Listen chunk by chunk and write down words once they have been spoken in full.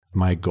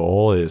My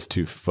goal is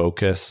to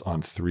focus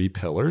on 3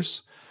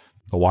 pillars.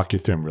 I'll walk you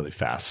through them really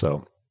fast.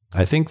 So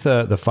I think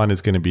the fund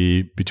is going to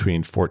be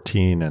between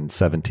 14 and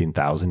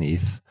 17,000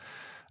 ETH.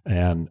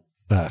 And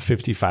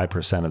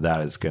 55% of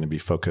that is going to be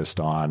focused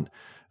on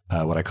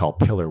what I call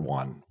pillar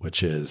 1,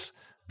 which is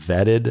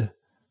vetted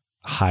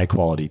high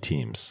quality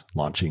teams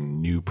launching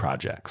new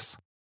projects.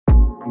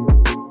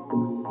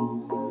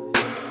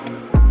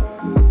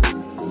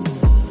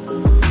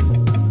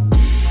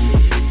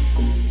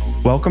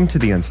 Welcome to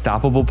the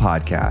Unstoppable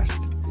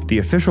Podcast, the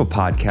official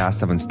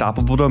podcast of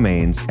Unstoppable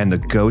Domains and the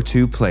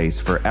go-to place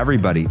for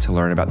everybody to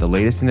learn about the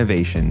latest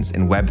innovations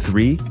in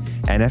Web3,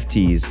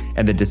 NFTs,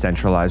 and the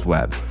decentralized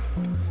web.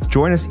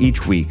 Join us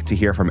each week to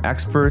hear from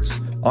experts,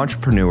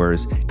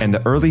 entrepreneurs, and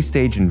the early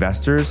stage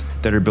investors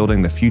that are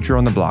building the future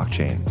on the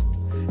blockchain.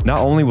 Not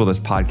only will this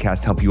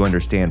podcast help you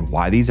understand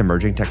why these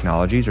emerging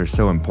technologies are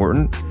so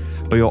important,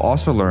 but you'll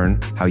also learn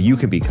how you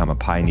can become a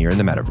pioneer in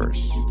the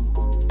metaverse.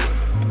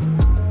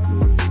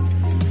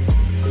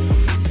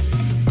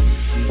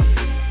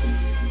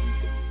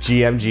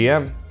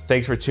 GM,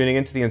 thanks for tuning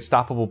into the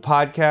Unstoppable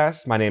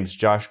Podcast. My name is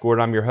Josh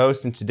Gordon. I'm your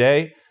host, and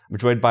today I'm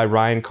joined by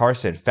Ryan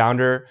Carson,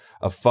 founder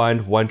of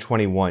Fund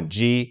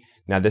 121G.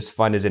 Now, this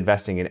fund is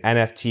investing in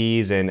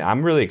NFTs, and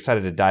I'm really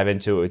excited to dive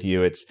into it with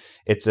you.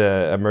 It's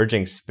a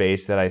emerging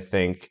space that I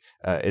think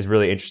is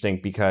really interesting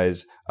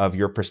because of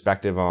your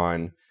perspective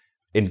on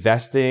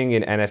investing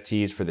in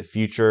NFTs for the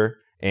future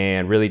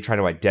and really trying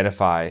to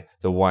identify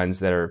the ones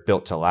that are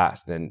built to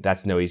last. And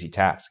that's no easy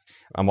task.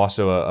 I'm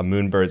also a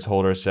Moonbirds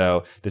holder,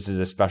 so this is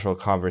a special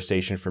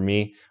conversation for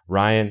me.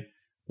 Ryan,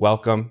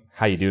 welcome.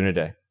 How you doing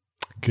today?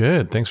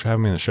 Good. Thanks for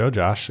having me on the show,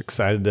 Josh.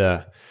 Excited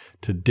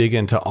to dig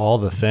into all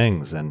the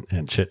things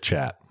and chit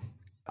chat.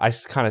 I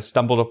kind of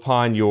stumbled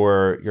upon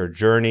your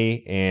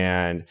journey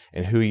and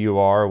who you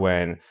are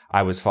when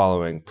I was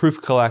following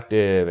Proof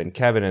Collective and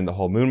Kevin and the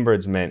whole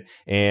Moonbirds Mint,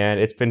 and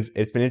it's been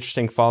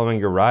interesting following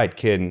your ride.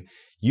 Can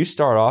you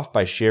start off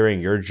by sharing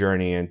your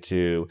journey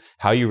into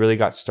how you really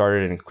got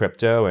started in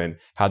crypto and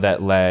how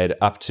that led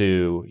up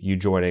to you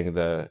joining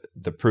the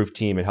Proof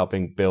team and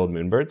helping build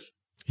Moonbirds?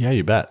 Yeah,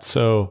 you bet.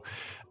 So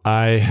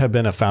I have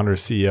been a founder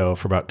CEO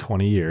for about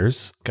 20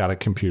 years, got a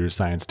computer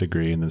science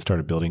degree, and then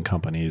started building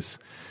companies.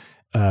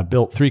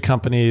 Built 3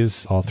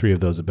 companies. All 3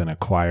 of those have been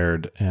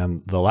acquired.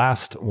 And the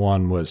last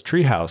one was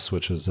Treehouse,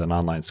 which was an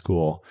online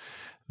school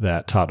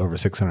that taught over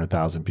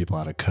 600,000 people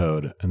how to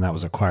code. And that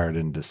was acquired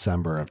in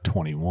December of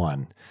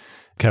 21.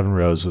 Kevin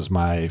Rose was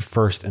my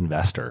first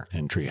investor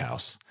in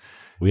Treehouse.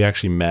 We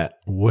actually met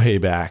way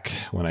back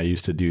when I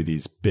used to do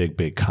these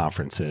big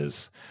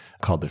conferences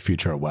called the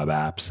Future of Web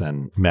Apps,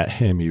 and met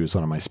him. He was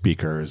one of my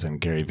speakers,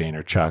 and Gary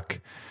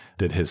Vaynerchuk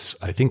did his,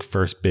 I think,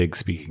 first big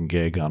speaking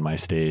gig on my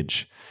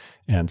stage.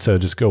 And so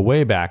just go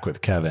way back with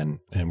Kevin,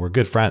 and we're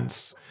good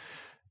friends.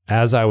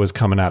 As I was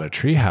coming out of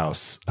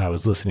Treehouse, I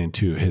was listening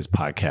to his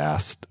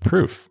podcast,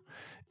 Proof,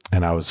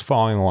 and I was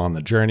following along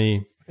the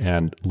journey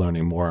and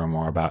learning more and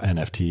more about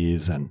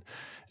NFTs and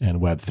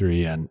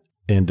Web3. And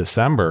in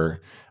December,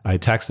 I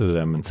texted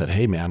him and said,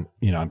 "Hey, man,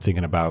 I'm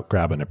thinking about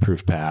grabbing a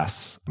Proof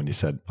pass." And he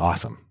said,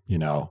 "Awesome,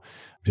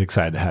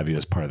 excited to have you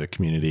as part of the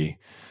community."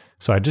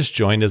 So I just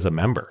joined as a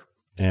member.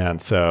 And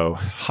so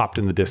hopped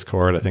in the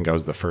Discord. I think I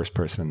was the first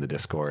person in the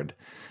Discord.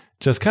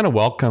 Just kind of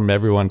welcomed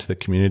everyone to the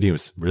community. It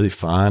was really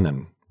fun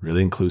and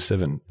really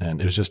inclusive. And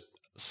it was just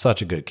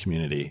such a good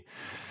community.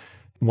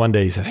 One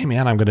day he said, "Hey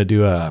man, we're going to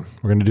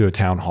do a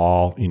town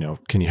hall.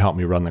 Can you help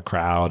me run the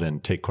crowd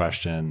and take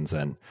questions?"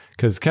 And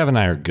because Kevin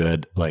and I are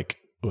good,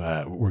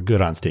 we're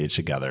good on stage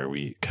together.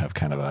 We have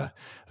kind of a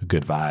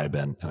good vibe.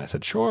 And I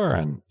said, "Sure."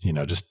 And,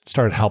 just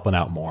started helping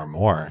out more and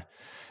more.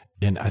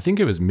 And I think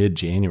it was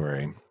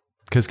mid-January,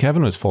 because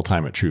Kevin was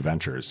full-time at True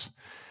Ventures.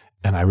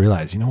 And I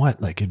realized,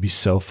 it'd be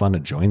so fun to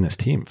join this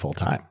team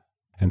full-time.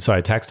 And so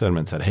I texted him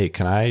and said, "Hey,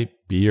 can I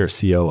be your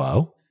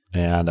COO?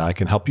 And I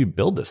can help you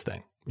build this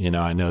thing.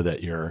 I know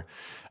that you're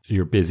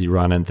busy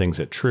running things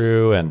at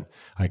True, and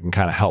I can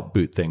kind of help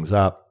boot things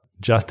up."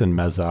 Justin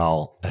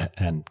Mezel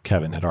and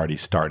Kevin had already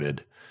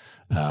started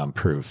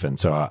Proof. And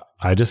so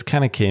I just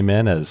kind of came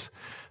in as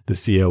the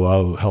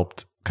COO who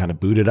helped kind of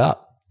boot it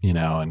up,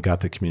 and got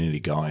the community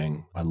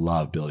going. I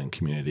love building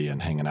community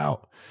and hanging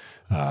out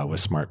with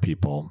smart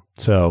people.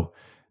 So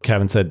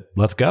Kevin said,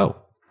 "Let's go."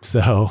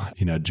 So,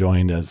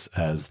 joined as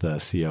the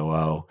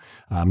COO.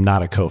 I'm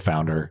not a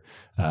co-founder,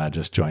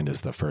 just joined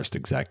as the first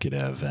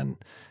executive. And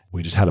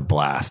we just had a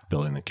blast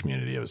building the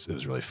community. It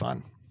was really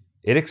fun.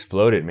 It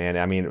exploded, man.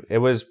 I mean, it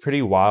was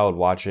pretty wild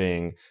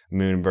watching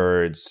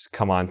Moonbirds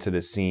come onto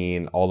the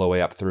scene all the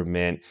way up through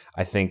Mint.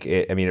 I think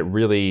it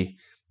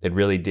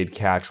really did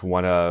catch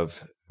one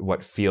of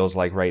what feels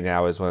like right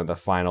now is one of the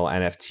final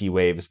NFT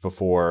waves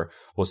before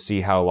we'll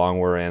see how long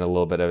we're in a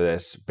little bit of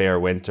this bear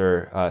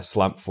winter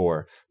slump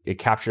for. It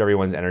captured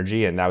everyone's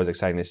energy, and that was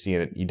exciting to see.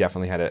 And you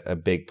definitely had a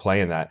big play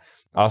in that.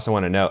 I also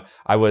want to note,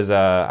 I was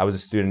a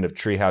student of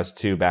Treehouse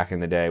too back in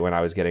the day when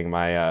I was getting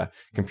my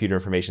computer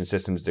information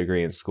systems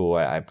degree in school.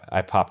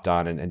 I popped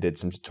on and did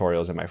some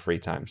tutorials in my free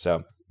time.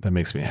 So that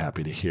makes me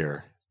happy to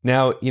hear.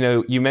 Now,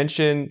 you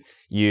mentioned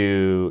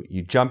you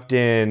jumped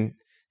in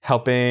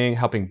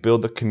helping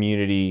build the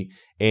community.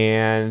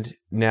 And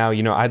now,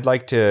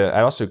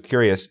 I'm also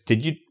curious,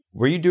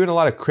 were you doing a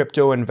lot of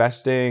crypto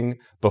investing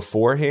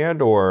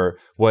beforehand, or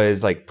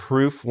was like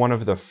Proof one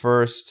of the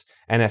first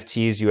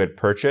NFTs you had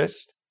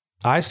purchased?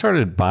 I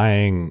started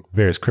buying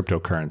various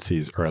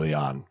cryptocurrencies early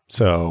on.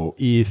 So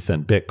ETH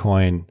and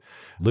Bitcoin,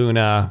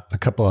 Luna, a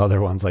couple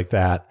other ones like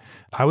that.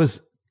 I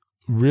was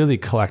really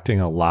collecting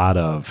a lot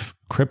of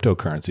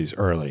cryptocurrencies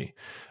early.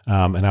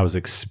 And I was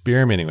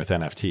experimenting with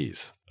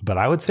NFTs. But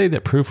I would say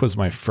that Proof was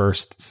my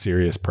first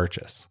serious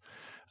purchase.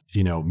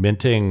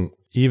 Minting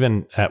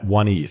even at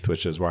 1 ETH,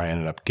 which is where I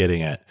ended up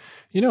getting it,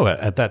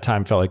 at that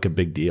time felt like a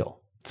big deal.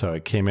 So I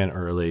came in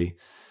early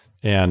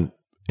and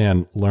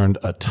learned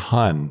a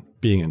ton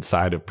being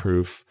inside of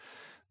Proof.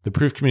 The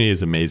Proof community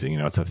is amazing.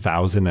 It's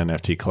 1,000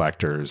 NFT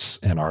collectors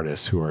and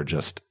artists who are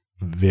just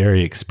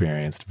very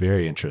experienced,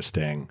 very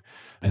interesting,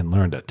 and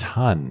learned a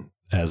ton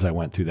as I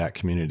went through that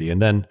community.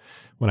 And then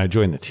when I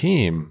joined the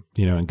team,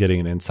 and getting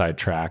an inside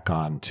track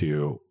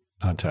onto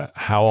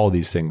how all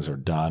these things are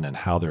done and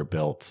how they're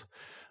built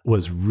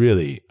was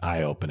really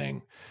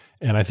eye-opening.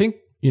 And I think,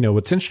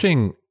 what's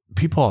interesting,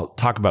 people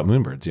talk about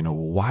Moonbirds,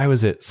 why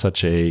was it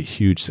such a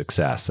huge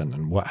success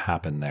and what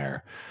happened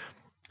there?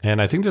 And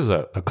I think there's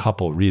a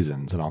couple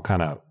reasons, and I'll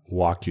kind of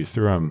walk you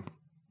through them.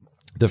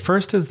 The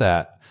first is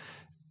that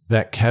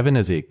Kevin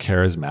is a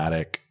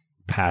charismatic,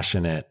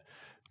 passionate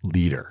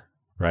leader,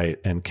 right?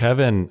 And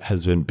Kevin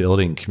has been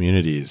building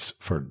communities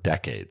for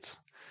decades.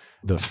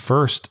 The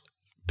first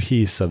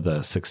piece of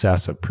the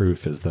success of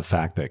Proof is the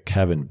fact that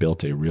Kevin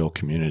built a real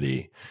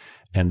community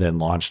and then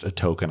launched a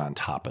token on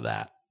top of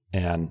that.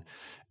 And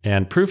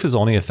Proof is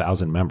only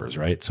 1,000 members,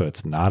 right? So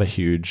it's not a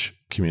huge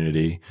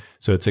community.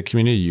 So it's a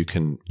community you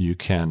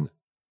can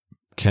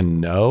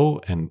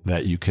know and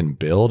that you can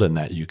build and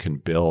that you can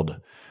build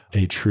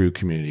a true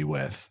community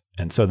with.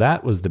 And so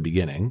that was the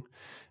beginning.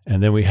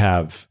 And then we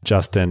have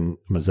Justin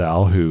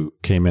Mazel, who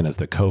came in as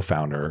the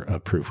co-founder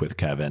of Proof with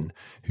Kevin,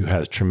 who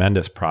has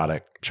tremendous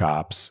product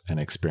chops and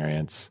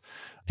experience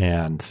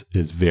and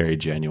is very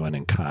genuine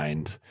and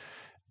kind.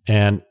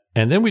 And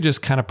then we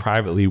just kind of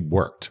privately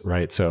worked,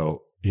 right?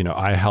 So,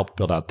 I helped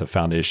build out the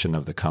foundation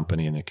of the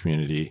company and the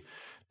community.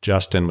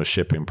 Justin was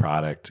shipping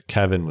product.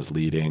 Kevin was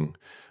leading.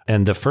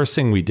 And the first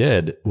thing we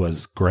did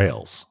was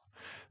Grails.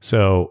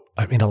 So,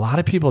 a lot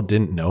of people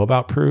didn't know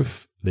about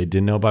Proof. They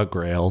didn't know about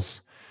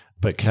Grails.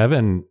 But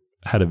Kevin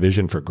had a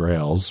vision for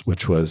Grails,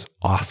 which was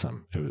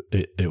awesome.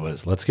 It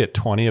was, let's get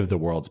 20 of the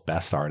world's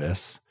best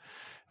artists,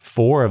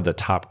 4 of the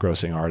top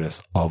grossing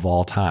artists of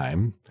all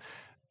time,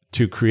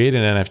 to create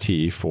an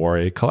NFT for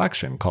a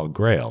collection called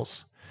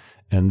Grails.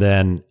 And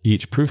then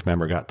each Proof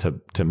member got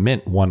to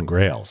mint 1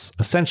 Grails,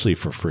 essentially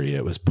for free.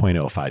 It was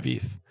 0.05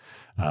 ETH,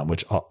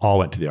 which all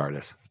went to the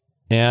artists.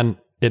 And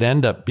it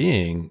ended up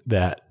being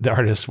that the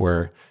artists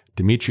were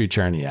Dmitry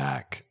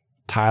Cherniak,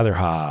 Tyler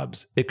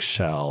Hobbs,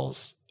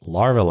 Ixshells,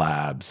 Larva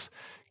Labs,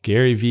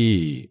 Gary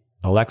Vee,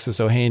 Alexis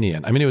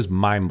Ohanian. It was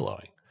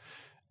mind-blowing.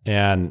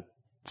 And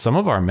some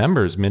of our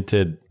members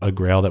minted a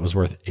Grail that was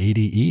worth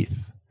 80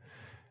 ETH.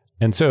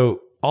 And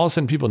so all of a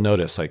sudden people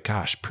notice, like,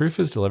 gosh, Proof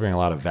is delivering a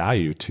lot of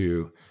value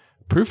to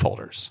Proof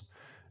holders.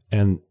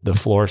 And the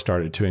floor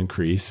started to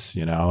increase,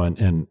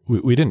 and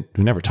we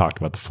never talked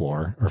about the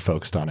floor or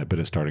focused on it, but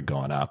it started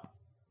going up.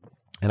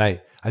 And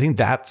I think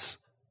that's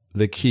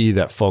the key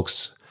that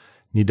folks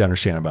need to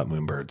understand about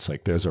Moonbirds.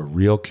 Like, there's a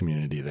real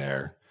community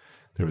there.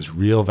 There was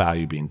real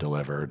value being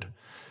delivered.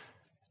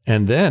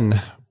 And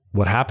then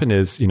what happened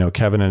is,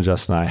 Kevin and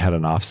Justin and I had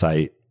an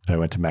offsite. I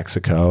went to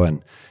Mexico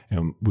and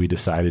we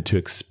decided to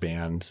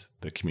expand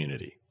the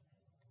community,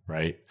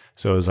 right?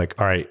 So it was like,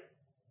 all right,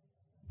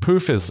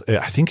 Proof is,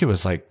 I think it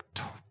was like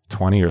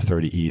 20 or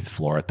 30 ETH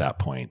floor at that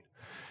point.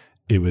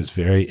 It was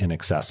very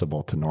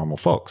inaccessible to normal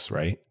folks,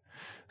 right?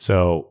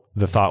 So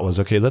the thought was,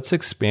 okay, let's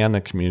expand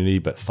the community,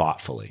 but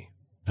thoughtfully.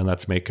 And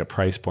let's make a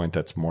price point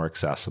that's more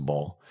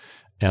accessible.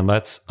 And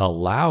let's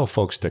allow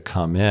folks to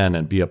come in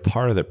and be a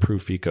part of the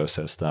Proof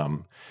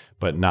ecosystem,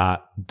 but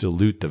not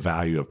dilute the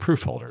value of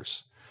Proof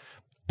holders.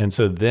 And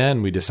so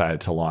then we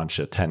decided to launch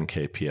a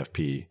 10K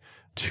PFP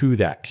to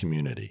that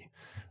community.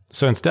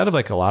 So instead of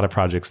like a lot of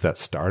projects that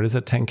start as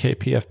a 10K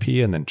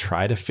PFP and then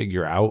try to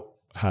figure out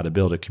how to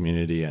build a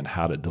community and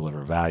how to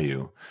deliver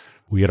value,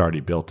 we had already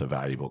built a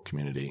valuable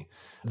community.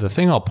 The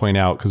thing I'll point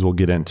out, because we'll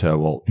get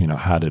into,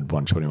 how did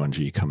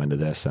 121G come into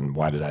this and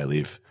why did I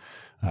leave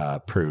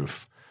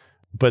Proof?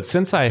 But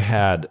since I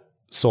had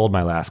sold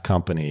my last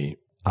company,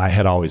 I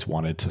had always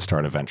wanted to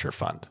start a venture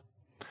fund.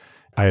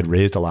 I had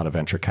raised a lot of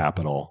venture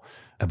capital,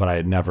 but I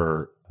had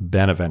never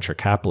been a venture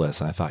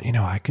capitalist. And I thought,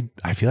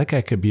 I feel like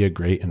I could be a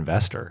great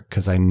investor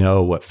because I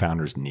know what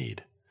founders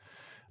need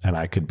and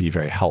I could be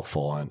very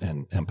helpful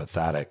and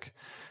empathetic.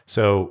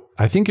 So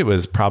I think it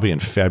was probably in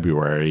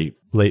February,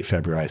 late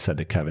February, I said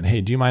to Kevin, hey,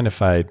 do you mind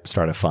if I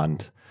start a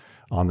fund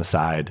on the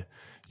side?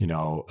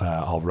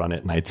 I'll run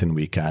it nights and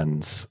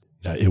weekends.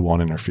 It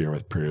won't interfere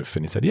with Proof.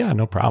 And he said, yeah,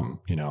 no problem.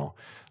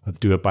 Let's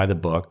do it by the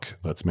book.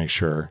 Let's make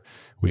sure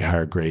We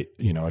hire great,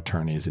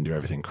 attorneys and do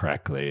everything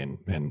correctly.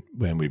 And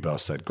we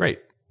both said, great,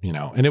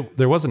 and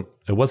it wasn't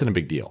a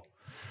big deal.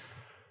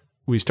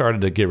 We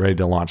started to get ready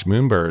to launch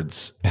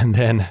Moonbirds, and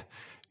then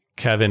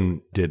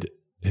Kevin did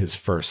his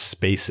first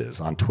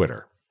spaces on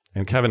Twitter.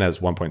 And Kevin has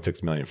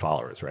 1.6 million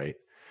followers, right?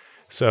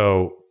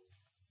 So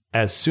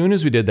as soon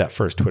as we did that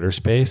first Twitter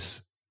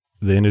space,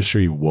 the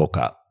industry woke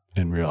up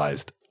and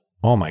realized,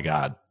 oh my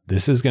God,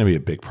 this is going to be a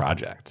big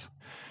project.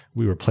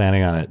 We were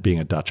planning on it being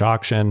a Dutch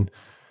auction,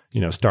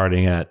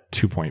 starting at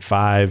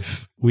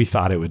 2.5. We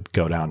thought it would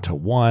go down to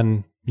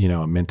 1,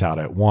 mint out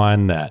at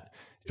 1, that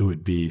it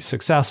would be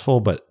successful,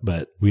 but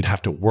we'd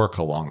have to work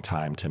a long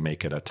time to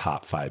make it a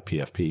top 5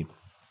 PFP.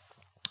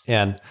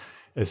 And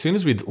as soon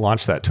as we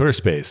launched that Twitter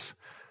space,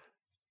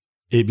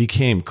 it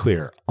became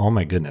clear, oh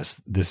my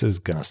goodness, this is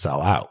going to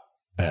sell out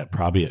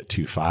probably at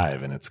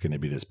 2.5, and it's going to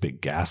be this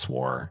big gas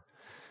war.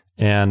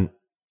 And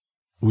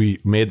we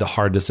made the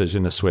hard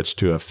decision to switch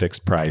to a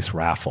fixed price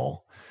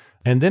raffle.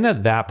 And then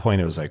at that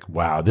point, it was like,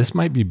 wow, this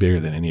might be bigger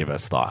than any of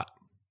us thought,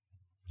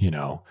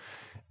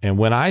 And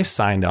when I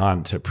signed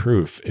on to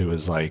Proof, it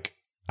was like,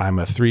 I'm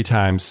a 3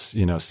 times,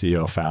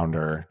 CEO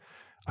founder.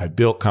 I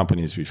built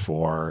companies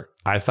before.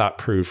 I thought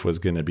Proof was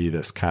going to be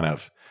this kind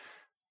of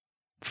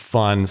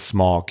fun,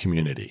 small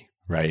community,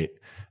 right?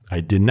 I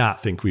did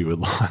not think we would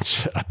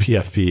launch a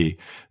PFP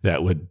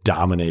that would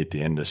dominate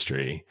the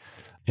industry.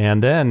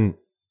 And then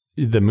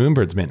the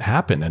Moonbirds mint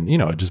happened, and,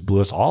 it just blew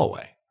us all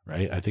away,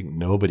 right? I think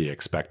nobody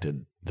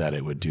expected that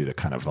it would do the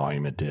kind of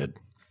volume it did,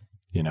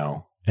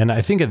 And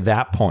I think at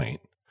that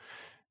point,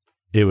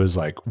 it was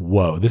like,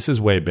 whoa, this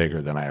is way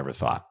bigger than I ever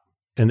thought.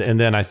 And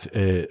then I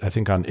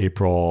think on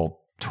April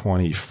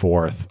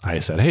 24th, I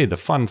said, hey, the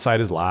fund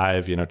site is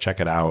live, check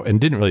it out. And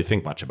didn't really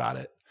think much about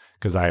it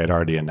because I had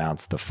already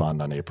announced the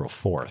fund on April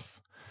 4th.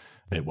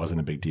 It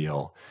wasn't a big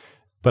deal.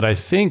 But I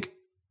think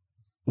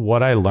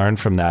what I learned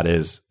from that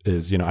is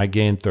I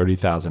gained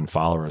 30,000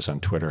 followers on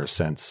Twitter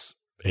since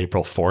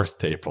April 4th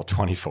to April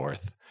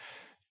 24th.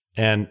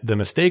 And the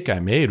mistake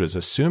I made was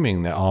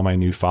assuming that all my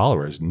new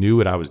followers knew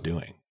what I was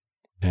doing.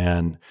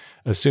 And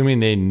assuming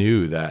they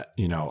knew that,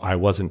 I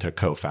wasn't a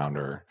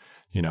co-founder,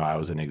 I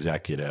was an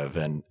executive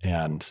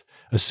and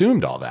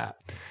assumed all that.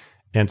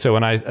 And so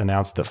when I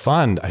announced the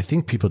fund, I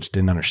think people just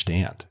didn't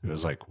understand. It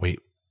was like, wait,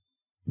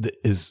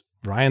 is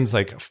Ryan's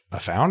like a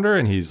founder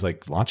and he's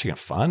like launching a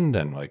fund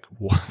and like,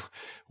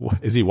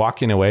 is he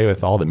walking away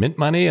with all the mint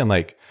money? And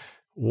like,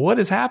 what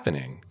is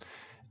happening?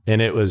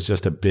 And it was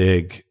just a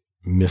big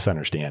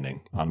misunderstanding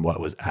on what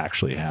was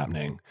actually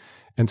happening.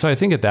 And so I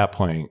think at that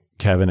point,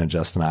 Kevin and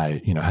Justin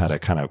and I, had a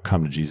kind of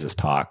come to Jesus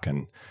talk.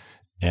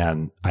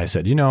 And I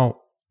said,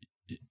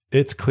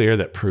 it's clear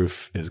that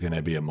Proof is going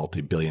to be a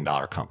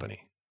multi-billion-dollar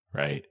company,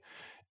 right?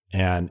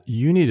 And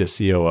you need a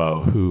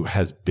COO who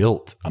has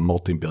built a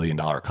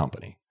multi-billion-dollar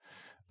company.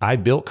 I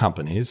built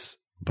companies,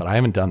 but I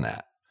haven't done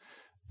that.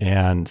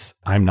 And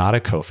I'm not a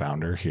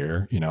co-founder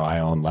here. I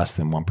own less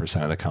than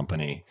 1% of the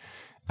company.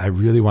 I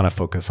really want to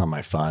focus on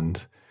my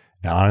fund.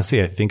 And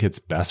honestly, I think it's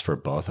best for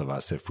both of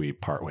us if we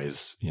part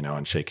ways,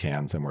 and shake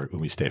hands and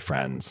we stay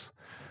friends.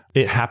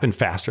 It happened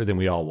faster than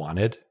we all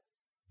wanted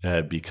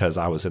because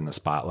I was in the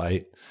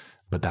spotlight,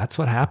 but that's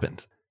what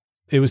happened.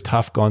 It was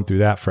tough going through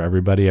that for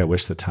everybody. I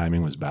wish the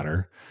timing was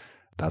better.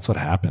 That's what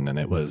happened. And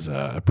it was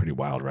a pretty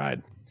wild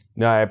ride.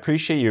 No, I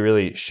appreciate you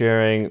really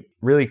sharing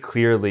really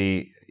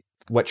clearly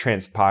what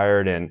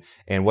transpired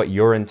and what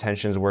your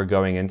intentions were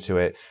going into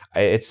it.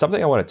 It's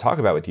something I want to talk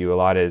about with you a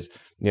lot is,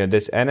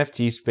 this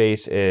NFT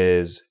space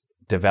is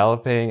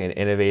developing and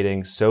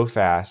innovating so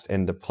fast,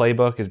 and the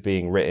playbook is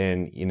being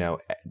written,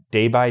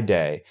 day by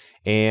day.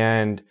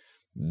 And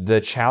the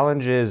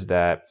challenges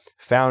that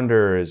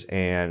founders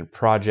and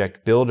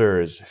project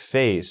builders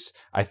face,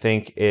 I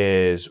think,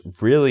 is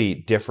really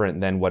different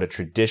than what a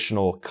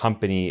traditional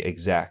company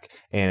exec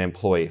and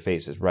employee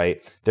faces, right?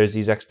 There's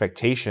these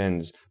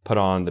expectations put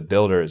on the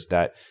builders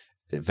that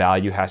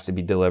value has to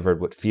be delivered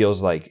what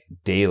feels like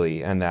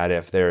daily, and that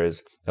if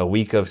there's a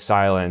week of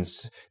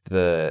silence,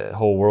 the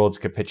whole world's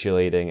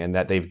capitulating and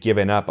that they've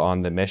given up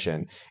on the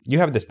mission. You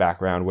have this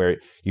background where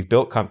you've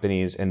built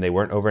companies and they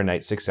weren't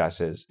overnight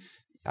successes.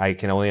 I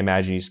can only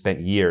imagine you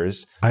spent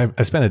years. I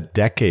spent a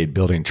decade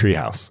building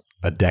Treehouse.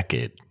 A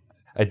decade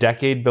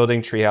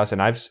building Treehouse,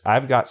 and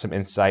I've got some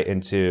insight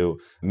into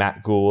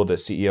Matt Gould, the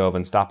CEO of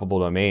Unstoppable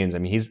Domains. I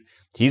mean,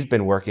 he's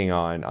been working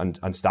on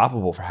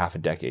Unstoppable for half a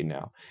decade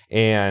now,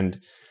 and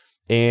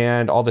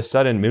all of a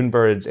sudden,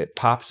 Moonbirds, it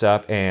pops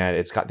up and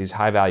it's got these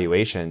high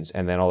valuations,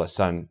 and then all of a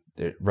sudden,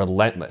 they're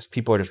relentless.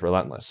 People are just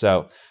relentless.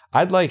 So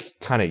I'd like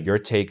kind of your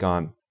take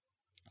on,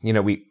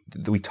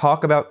 we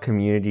talk about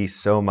community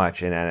so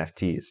much in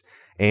NFTs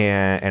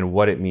and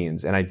what it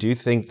means, and I do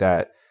think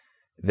that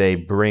they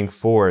bring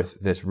forth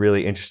this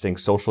really interesting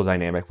social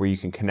dynamic where you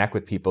can connect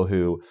with people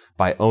who,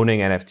 by owning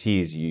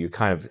NFTs, you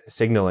kind of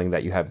signaling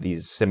that you have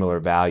these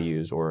similar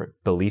values or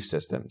belief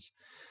systems.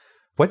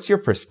 What's your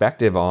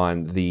perspective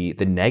on the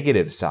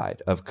negative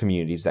side of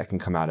communities that can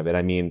come out of it?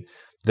 I mean,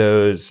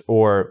 those,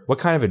 or what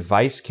kind of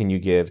advice can you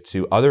give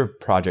to other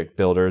project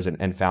builders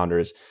and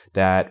founders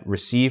that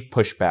receive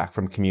pushback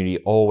from community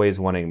always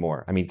wanting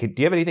more? I mean, do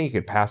you have anything you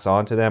could pass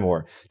on to them,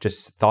 or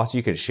just thoughts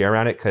you could share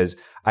around it? Because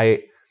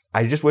I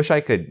just wish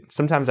I could.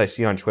 Sometimes I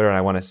see on Twitter and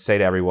I want to say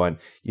to everyone,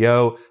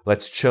 yo,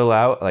 let's chill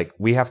out. Like,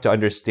 we have to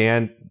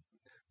understand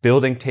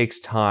building takes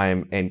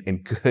time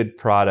and good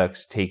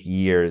products take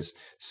years.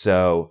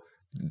 So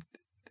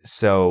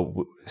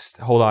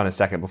hold on a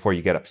second before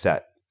you get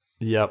upset.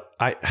 Yep.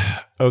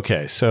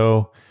 Okay.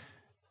 So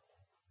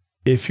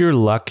if you're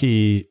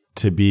lucky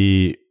to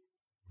be,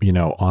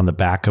 on the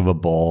back of a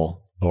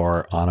bull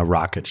or on a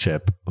rocket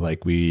ship,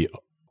 like we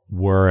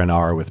were and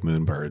are with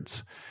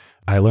Moonbirds,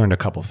 I learned a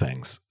couple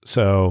things.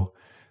 So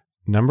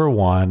number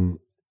one,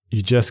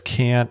 you just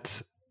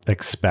can't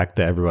expect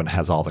that everyone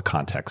has all the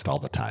context all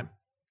the time,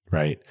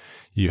 right?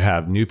 You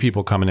have new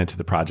people coming into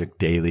the project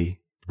daily,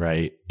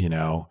 right?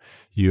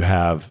 You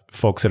have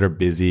folks that are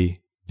busy.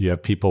 You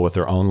have people with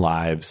their own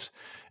lives.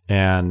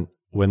 And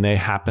when they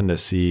happen to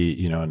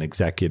see, an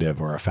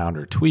executive or a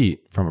founder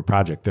tweet from a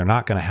project, they're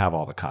not going to have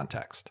all the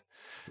context.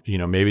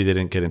 Maybe they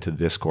didn't get into the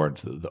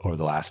Discord over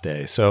the last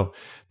day. So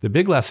the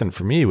big lesson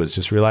for me was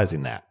just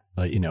realizing that,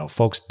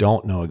 folks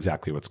don't know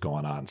exactly what's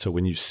going on. So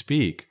when you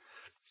speak,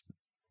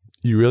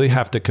 you really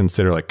have to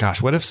consider, like,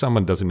 gosh, what if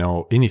someone doesn't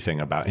know anything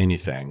about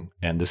anything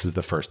and this is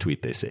the first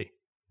tweet they see,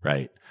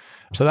 right?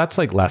 So that's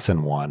like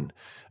lesson one,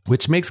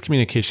 which makes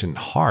communication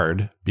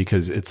hard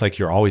because it's like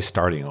you're always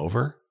starting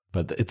over,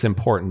 but it's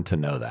important to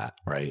know that,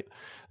 right?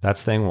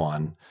 That's thing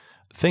one.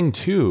 Thing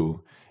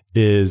two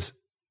is,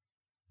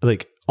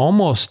 like,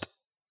 almost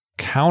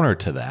counter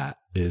to that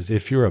is,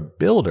 if you're a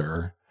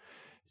builder,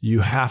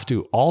 you have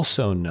to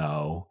also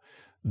know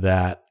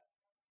that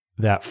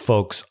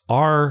folks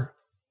are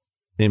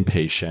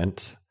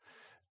impatient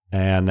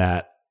and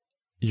that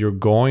you're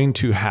going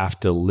to have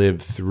to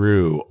live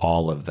through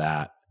all of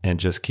that and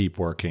just keep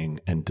working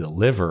and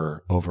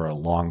deliver over a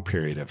long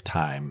period of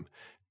time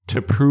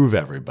to prove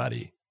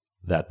everybody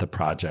that the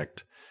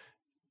project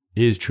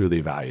is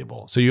truly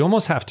valuable. So you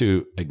almost have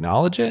to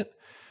acknowledge it,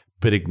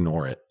 but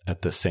ignore it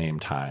at the same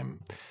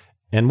time.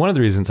 And one of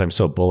the reasons I'm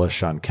so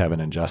bullish on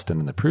Kevin and Justin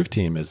and the Proof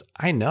team is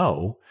I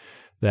know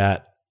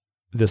that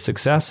the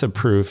success of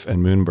Proof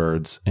and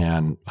Moonbirds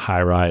and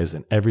High Rise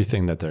and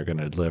everything that they're going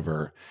to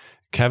deliver,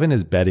 Kevin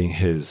is betting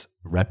his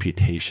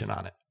reputation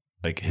on it.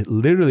 Like,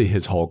 literally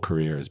his whole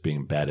career is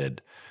being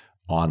betted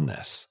on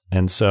this.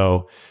 And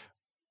so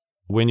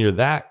when you've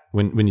got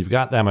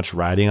that much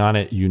riding on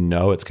it,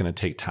 it's going to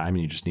take time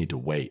and you just need to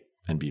wait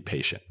and be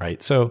patient,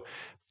 right? So,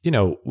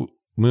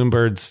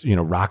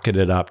 Moonbirds,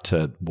 rocketed up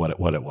to what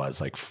it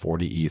was, like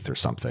 40 ETH or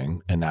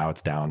something. And now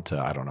it's down to,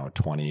 I don't know,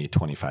 20,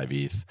 25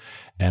 ETH.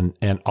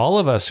 And all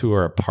of us who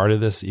are a part of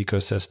this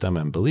ecosystem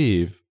and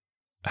believe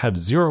have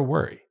zero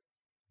worry.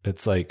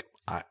 It's like,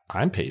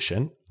 I'm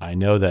patient. I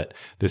know that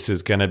this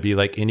is going to be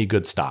like any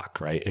good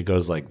stock, right? It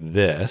goes like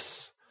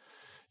this,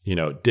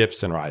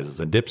 dips and rises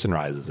and dips and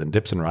rises and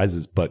dips and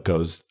rises, but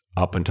goes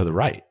up and to the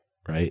right,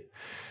 right?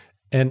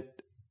 And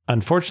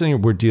unfortunately,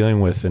 we're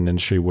dealing with an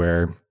industry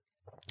where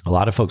a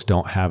lot of folks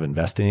don't have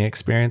investing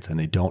experience and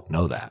they don't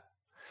know that.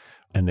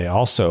 And they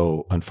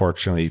also,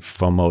 unfortunately,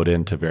 FOMO'd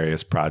into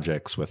various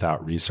projects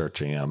without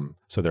researching them.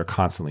 So they're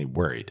constantly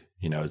worried,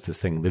 is this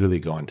thing literally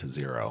going to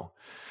zero?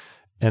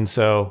 And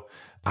so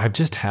I've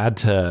just had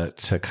to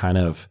kind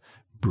of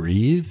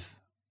breathe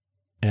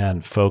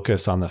and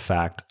focus on the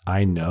fact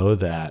I know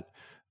that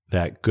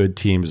good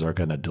teams are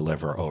going to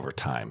deliver over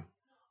time.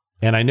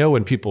 And I know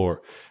when people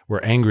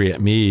were angry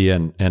at me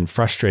and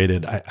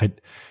frustrated,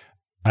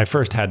 I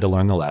first had to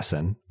learn the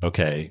lesson.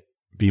 Okay,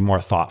 be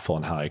more thoughtful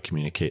in how I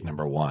communicate,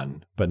 number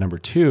one. But number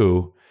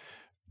two,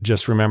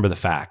 just remember the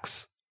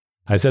facts.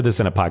 I said this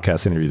in a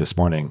podcast interview this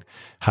morning.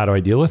 How do I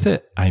deal with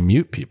it? I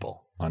mute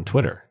people on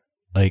Twitter.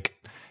 Like,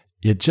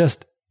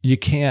 you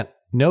can't,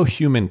 no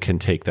human can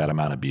take that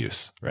amount of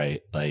abuse,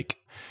 right? Like,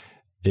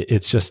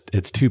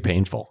 it's too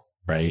painful,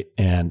 right?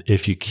 And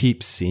if you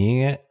keep seeing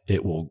it,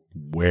 it will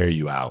wear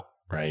you out,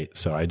 right?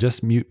 So I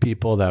just mute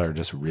people that are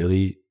just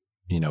really,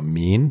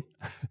 mean.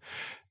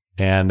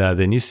 And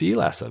then you see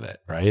less of it,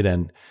 right?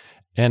 And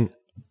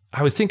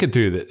I was thinking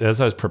through that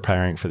as I was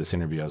preparing for this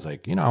interview. I was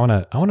like, I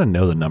want to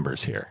know the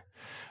numbers here,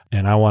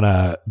 and I want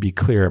to be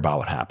clear about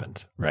what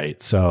happened,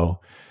 right?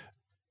 So,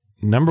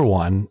 number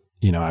one,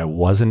 I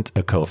wasn't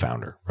a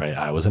co-founder, right?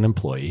 I was an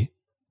employee,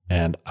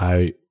 and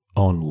I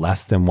own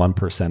less than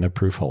 1% of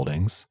Proof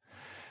Holdings,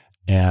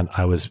 and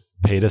I was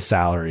paid a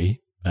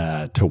salary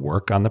to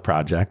work on the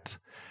project.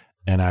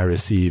 And I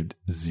received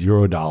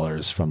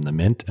 $0 from the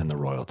mint and the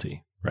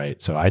royalty,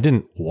 right? So I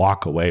didn't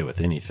walk away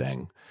with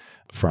anything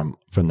from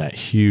that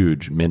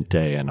huge mint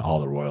day and all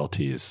the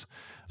royalties.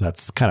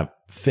 That's kind of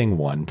thing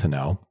one to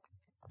know.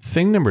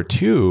 Thing number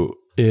two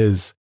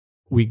is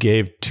we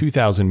gave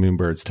 2,000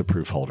 Moonbirds to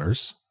Proof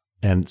holders.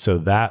 And so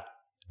that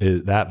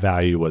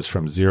value was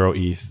from 0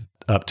 ETH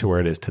up to where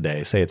it is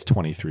today. Say it's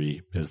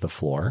 23 is the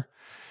floor.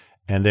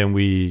 And then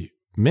we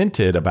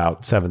minted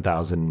about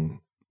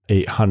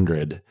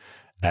 7,800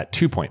 at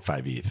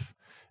 2.5 ETH.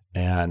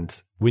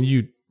 And when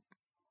you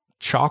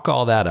chalk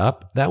all that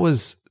up, that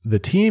was the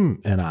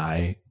team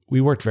and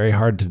we worked very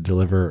hard to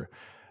deliver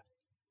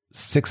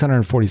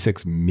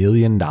 $646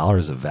 million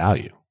of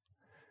value,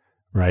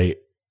 right?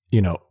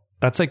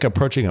 That's like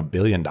approaching $1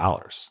 billion,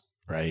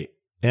 right?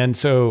 And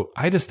so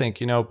I just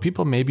think,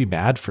 people may be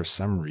mad for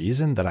some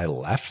reason that I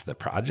left the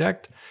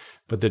project,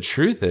 but the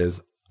truth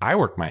is I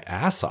worked my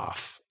ass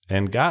off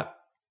and got,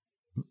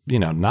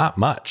 not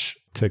much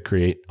to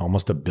create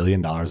almost $1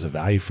 billion of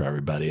value for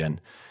everybody. And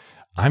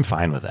I'm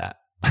fine with that.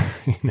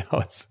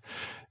 It's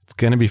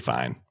going to be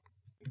fine.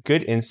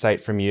 Good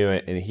insight from you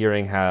and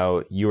hearing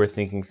how you were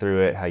thinking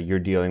through it, how you're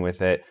dealing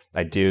with it.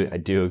 I do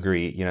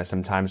agree.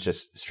 Sometimes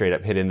just straight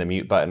up hitting the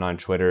mute button on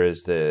Twitter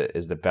is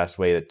the best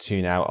way to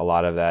tune out a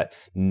lot of that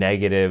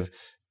negative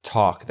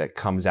talk that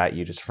comes at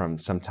you just from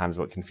sometimes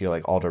what can feel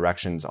like all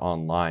directions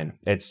online.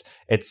 It's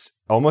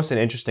almost an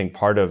interesting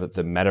part of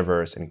the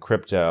metaverse and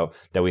crypto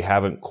that we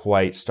haven't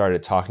quite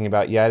started talking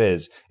about yet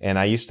and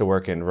I used to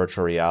work in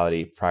virtual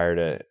reality prior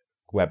to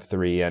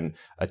Web3, and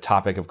a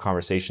topic of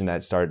conversation that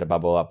had started to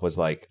bubble up was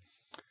like,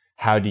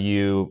 how do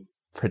you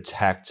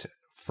protect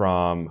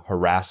from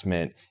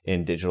harassment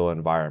in digital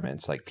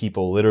environments? Like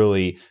people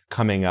literally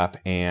coming up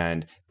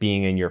and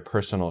being in your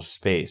personal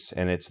space.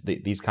 And it's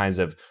these kinds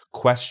of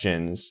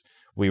questions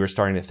we were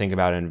starting to think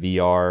about in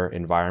VR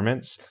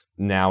environments.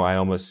 Now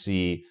I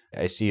see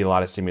a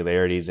lot of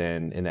similarities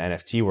in the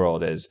NFT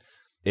world is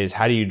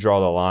how do you draw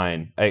the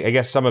line? I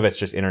guess some of it's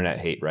just internet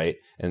hate, right?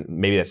 And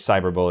maybe that's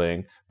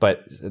cyberbullying,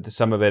 but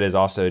some of it is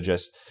also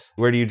just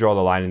where do you draw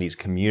the line in these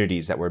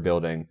communities that we're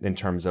building in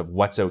terms of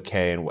what's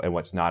okay and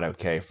what's not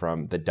okay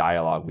from the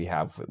dialogue we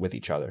have with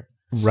each other.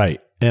 Right.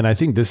 And I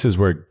think this is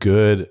where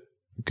good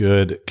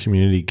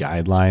community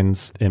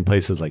guidelines in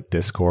places like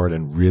Discord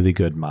and really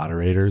good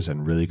moderators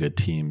and really good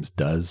teams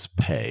does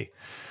pay.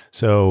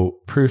 So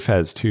Proof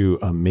has 2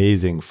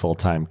 amazing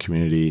full-time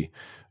community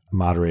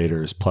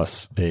moderators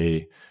plus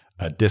a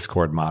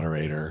Discord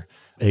moderator.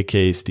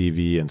 aka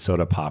Stevie and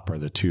Soda Pop are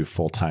the 2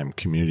 full-time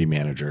community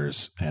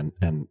managers, and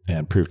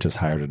Proof just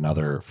hired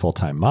another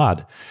full-time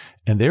mod,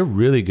 and they're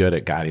really good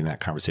at guiding that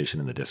conversation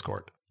in the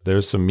Discord.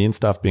 There's some mean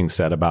stuff being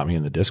said about me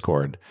in the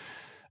Discord,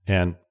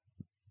 and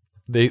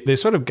they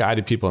sort of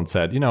guided people and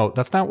said,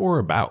 that's not what we're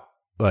about.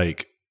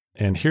 Like,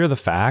 and here are the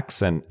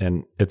facts, and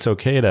it's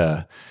okay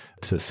to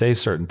say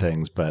certain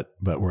things, but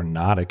we're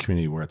not a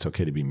community where it's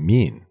okay to be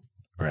mean,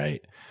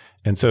 right?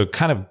 And so it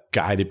kind of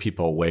guided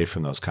people away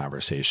from those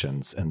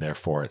conversations, and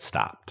therefore it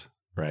stopped,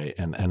 right?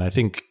 And I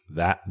think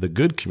that the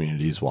good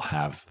communities will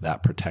have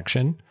that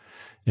protection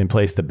in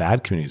place. The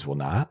bad communities will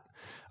not.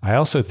 I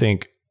also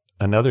think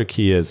another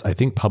key is I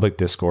think public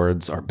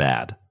discords are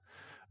bad.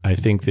 I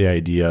think the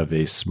idea of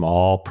a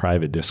small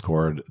private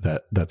Discord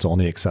that's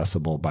only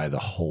accessible by the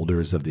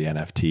holders of the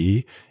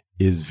NFT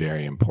is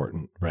very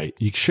important, right?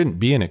 You shouldn't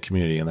be in a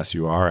community unless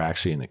you are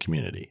actually in the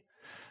community.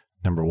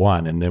 Number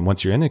one. And then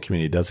once you're in the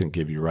community, it doesn't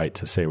give you right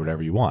to say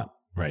whatever you want,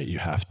 right? You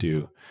have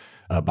to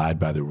abide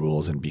by the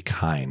rules and be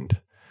kind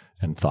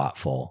and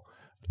thoughtful.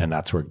 And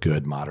that's where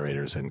good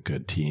moderators and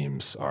good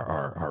teams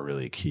are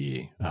really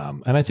key.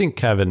 And I think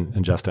Kevin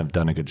and Justin have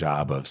done a good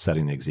job of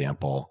setting the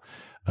example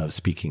of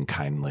speaking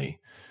kindly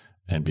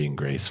and being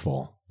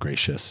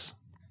gracious.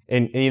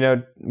 And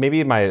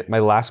maybe my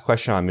last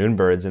question on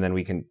Moonbirds, and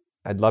then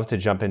I'd love to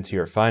jump into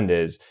your fund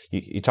is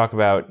we're talking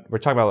about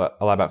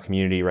a lot about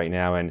community right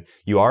now, and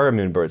you are a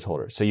Moonbirds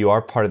holder. So you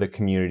are part of the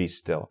community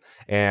still.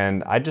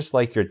 And I'd just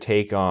like your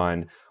take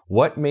on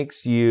what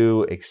makes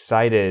you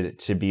excited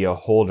to be a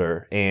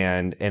holder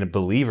and a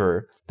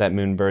believer that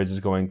Moonbirds is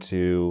going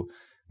to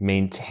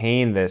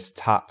maintain this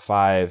top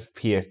 5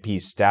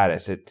 PFP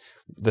status.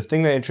 The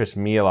thing that interests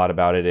me a lot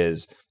about it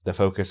is the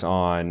focus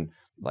on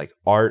like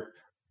art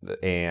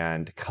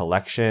and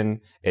collection.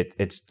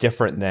 It's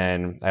different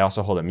than, I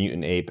also hold a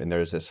Mutant Ape, and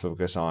there's this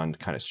focus on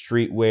kind of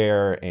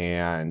streetwear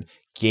and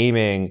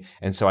gaming.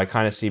 And so I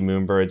kind of see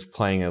Moonbirds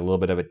playing a little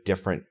bit of a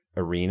different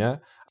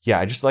arena. Yeah,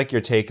 I just like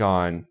your take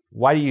on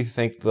why do you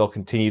think they'll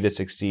continue to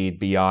succeed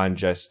beyond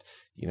just,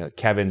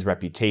 Kevin's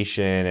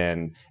reputation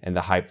and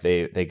the hype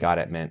they got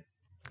at Mint.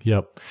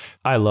 Yep.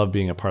 I love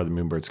being a part of the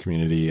Moonbirds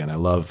community, and I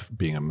love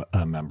being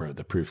a member of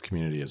the Proof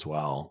community as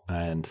well.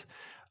 And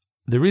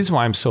the reason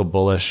why I'm so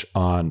bullish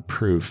on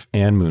Proof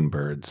and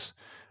Moonbirds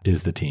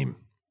is the team.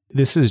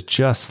 This is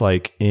just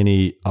like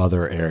any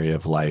other area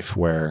of life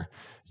where,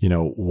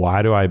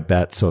 why do I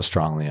bet so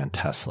strongly on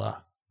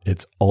Tesla?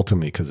 It's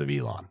ultimately because of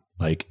Elon.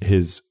 Like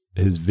his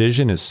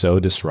vision is so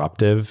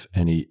disruptive,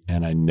 and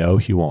I know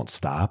he won't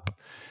stop,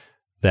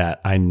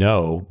 that I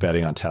know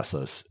betting on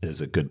Tesla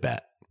is a good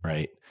bet,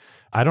 right?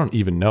 I don't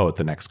even know what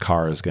the next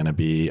car is going to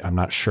be. I'm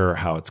not sure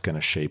how it's going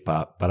to shape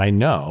up, but I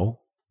know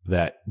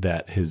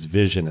that his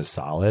vision is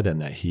solid and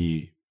that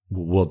he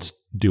will just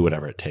do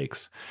whatever it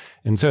takes.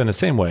 And so in the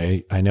same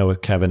way, I know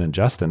with Kevin and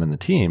Justin and the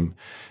team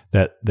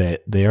that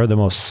they are the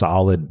most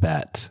solid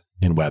bet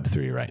in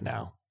Web3 right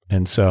now.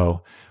 And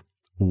so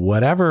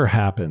whatever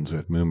happens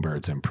with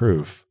Moonbirds and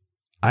Proof,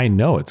 I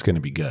know it's going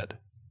to be good.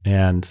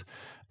 And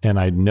And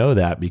I know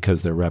that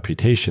because their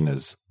reputation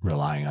is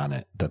relying on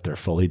it, that they're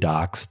fully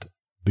doxed.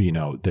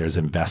 There's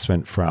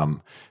investment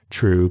from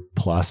True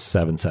plus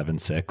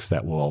 776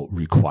 that will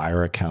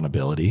require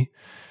accountability.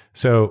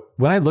 So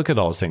when I look at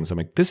all those things, I'm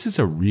like, this is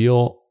a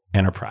real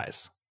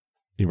enterprise,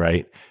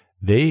 right?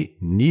 They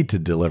need to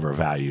deliver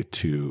value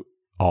to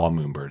all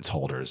Moonbirds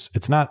holders.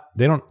 It's not,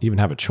 they don't even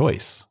have a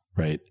choice,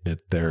 right?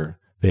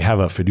 They have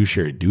a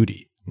fiduciary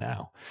duty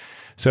now.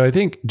 So I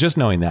think just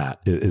knowing that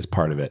is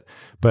part of it.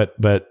 But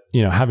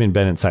having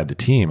been inside the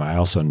team, I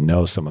also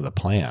know some of the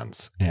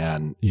plans,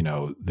 and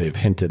they've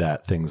hinted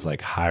at things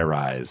like high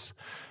rise,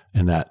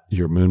 and that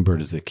your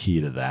Moonbird is the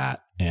key to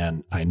that.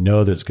 And I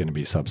know there's going to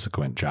be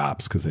subsequent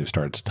drops because they've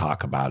started to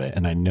talk about it.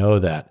 And I know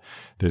that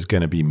there's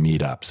going to be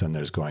meetups and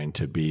there's going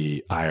to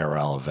be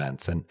IRL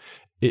events, and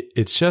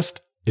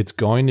it's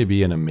going to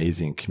be an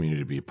amazing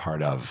community to be a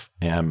part of.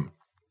 And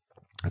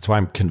that's why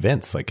I'm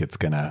convinced it's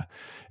going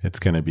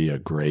to be a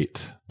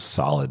great,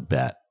 solid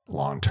bet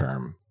long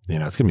term.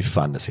 It's going to be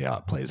fun to see how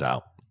it plays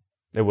out.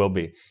 It will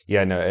be.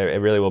 Yeah, no, it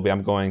really will be.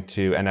 I'm going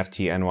to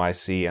NFT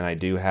NYC, and I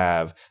do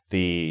have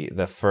the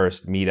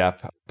first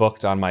meetup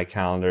booked on my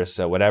calendar.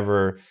 So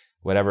whatever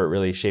it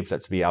really shapes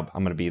up to be, I'm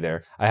going to be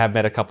there. I have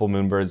met a couple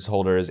Moonbirds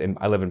holders, and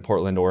I live in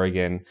Portland,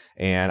 Oregon,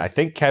 and I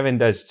think Kevin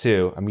does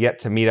too. I'm yet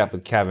to meet up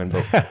with Kevin,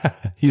 but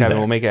Kevin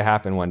will make it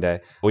happen one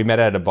day. We met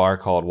at a bar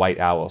called White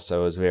Owl,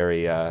 so it was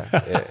very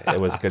it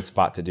was a good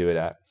spot to do it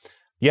at.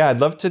 Yeah,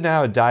 I'd love to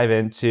now dive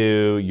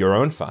into your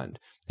own fund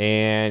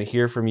and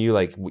hear from you.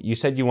 Like you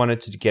said, you wanted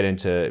to get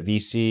into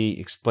VC,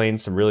 explain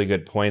some really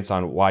good points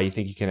on why you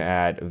think you can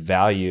add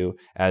value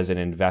as an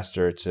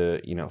investor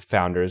to,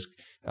 founders,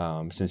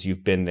 since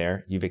you've been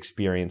there, you've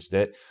experienced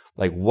it.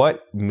 Like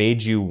what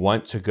made you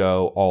want to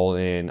go all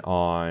in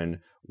on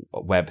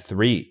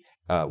Web3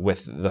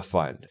 with the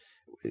fund?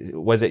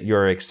 Was it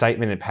your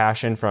excitement and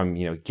passion from,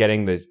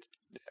 getting the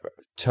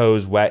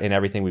toes wet in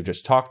everything we've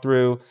just talked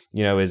through?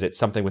 Is it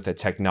something with the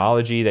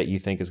technology that you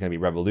think is going to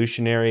be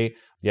revolutionary?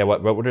 Yeah,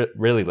 what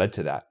really led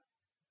to that?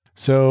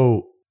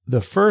 So the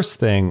first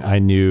thing I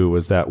knew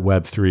was that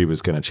Web3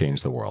 was going to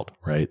change the world,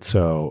 right?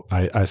 So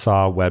I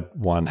saw Web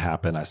 1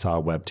 happen, I saw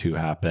Web 2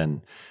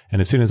 happen. And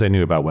as soon as I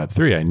knew about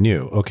Web3, I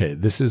knew, okay,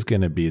 this is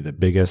going to be the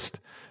biggest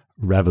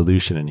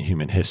revolution in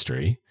human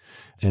history.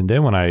 And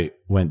then when I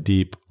went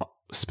deep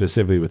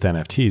specifically with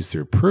NFTs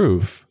through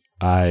Proof,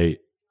 I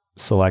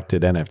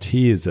selected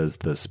NFTs as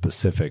the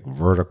specific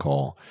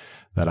vertical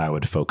that I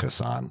would focus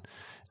on.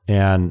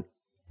 And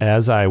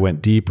as I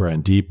went deeper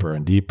and deeper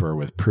and deeper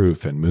with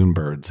Proof and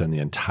Moonbirds and the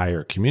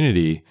entire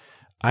community,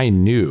 I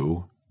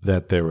knew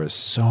that there was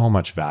so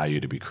much value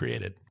to be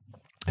created.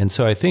 And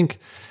so I think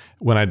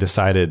when I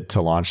decided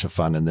to launch a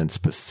fund and then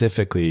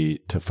specifically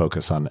to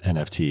focus on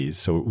NFTs,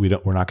 so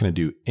we're not going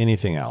to do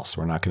anything else.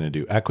 We're not going to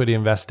do equity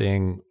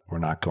investing. We're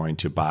not going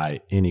to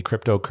buy any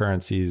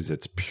cryptocurrencies.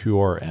 It's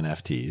pure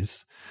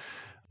NFTs.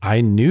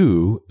 I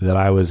knew that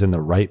I was in the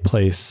right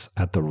place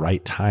at the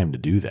right time to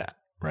do that,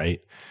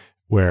 right?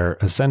 Where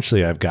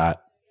essentially I've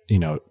got,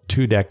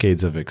 2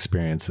 decades of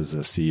experience as a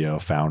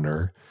CEO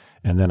founder,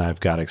 and then I've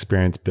got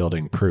experience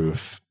building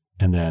Proof,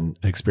 and then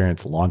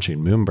experience launching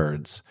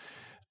Moonbirds.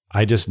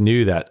 I just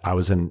knew that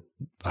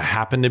I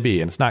happened to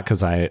be, and it's not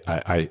because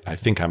I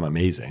think I'm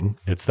amazing.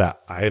 It's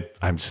that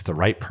I'm just the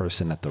right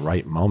person at the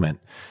right moment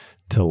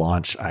to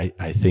launch,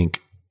 I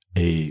think,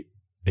 a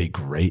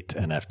great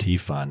NFT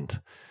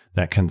fund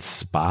that can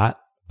spot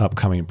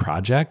upcoming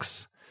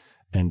projects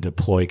and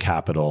deploy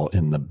capital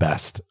in the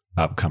best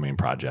upcoming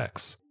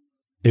projects.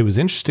 It was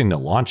interesting to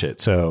launch it.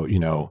 So,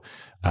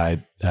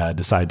 I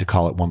decided to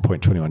call it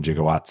 1.21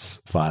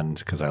 Gigawatts Fund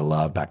because I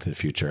love Back to the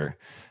Future.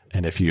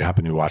 And if you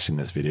happen to be watching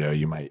this video,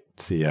 you might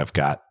see I've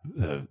got,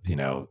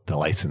 the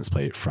license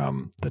plate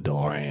from the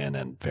DeLorean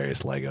and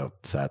various Lego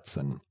sets.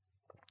 And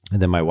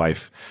then my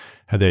wife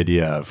had the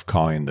idea of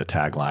calling the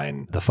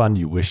tagline, the fund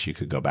you wish you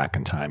could go back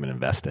in time and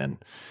invest in.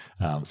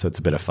 So it's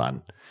a bit of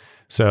fun.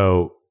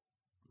 So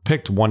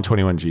picked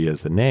 121G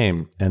as the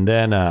name. And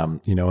then,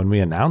 when we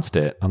announced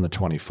it on the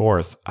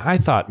 24th, I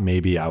thought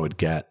maybe I would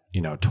get,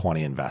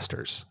 20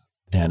 investors,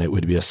 and it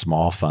would be a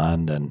small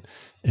fund,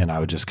 and I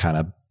would just kind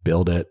of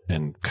build it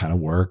and kind of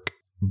work.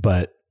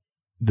 But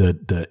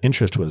the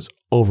interest was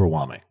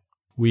overwhelming.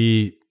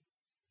 We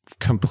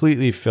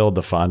completely filled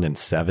the fund in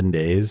 7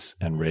 days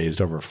and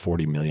raised over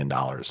 $40 million.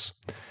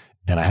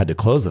 And I had to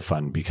close the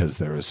fund because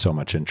there was so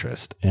much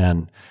interest.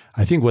 And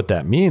I think what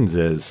that means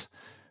is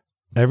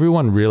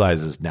everyone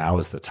realizes now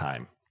is the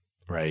time,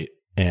 right?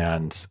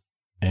 And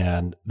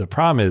the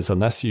problem is,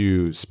 unless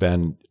you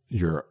spend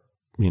your,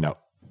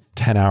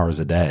 10 hours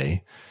a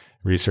day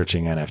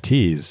researching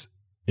NFTs,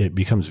 it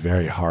becomes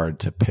very hard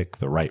to pick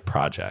the right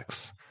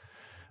projects.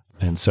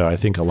 And so I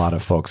think a lot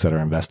of folks that are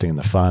investing in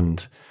the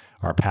fund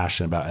are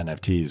passionate about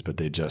NFTs, but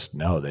they just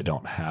know they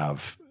don't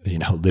have,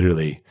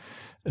 literally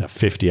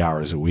 50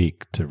 hours a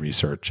week to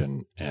research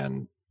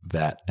and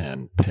vet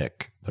and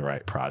pick the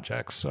right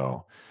projects.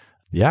 So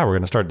yeah, we're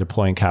going to start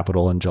deploying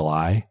capital in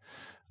July.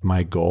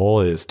 My goal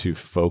is to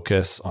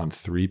focus on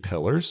 3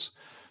 pillars.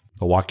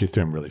 I'll walk you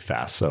through them really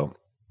fast. So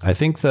I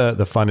think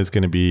the fund is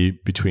going to be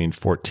between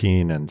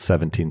 14 and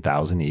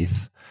 17,000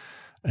 ETH.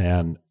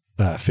 And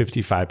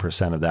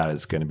 55% of that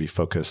is going to be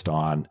focused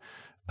on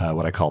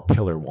what I call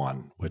Pillar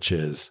 1, which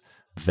is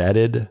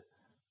vetted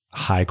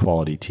high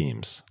quality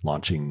teams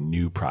launching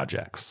new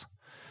projects.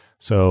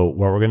 So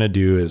what we're going to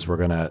do is we're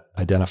going to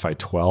identify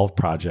 12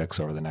 projects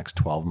over the next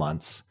 12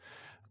 months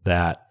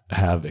that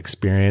have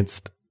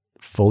experienced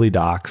fully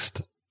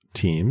doxed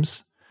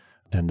teams.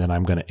 And then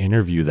I'm going to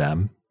interview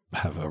them,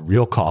 have a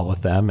real call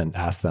with them and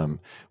ask them,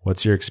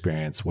 what's your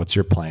experience? What's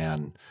your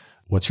plan?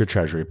 What's your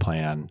treasury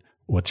plan?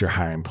 What's your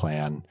hiring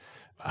plan?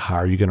 How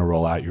are you going to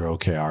roll out your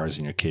OKRs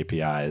and your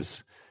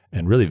KPIs,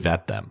 and really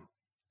vet them?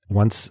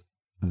 Once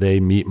they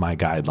meet my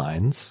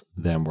guidelines,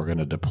 then we're going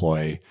to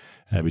deploy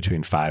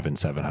between 5 and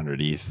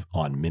 700 ETH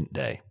on mint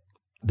day.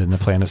 Then the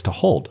plan is to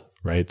hold,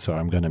 right? So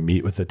I'm going to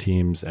meet with the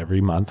teams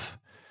every month,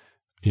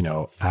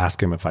 ask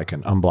them if I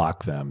can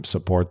unblock them,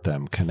 support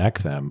them,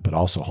 connect them, but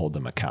also hold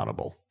them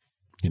accountable.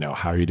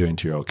 How are you doing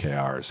to your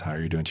OKRs? How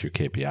are you doing to your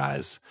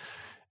KPIs?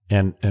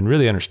 And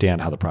really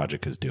understand how the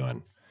project is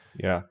doing.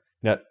 Yeah.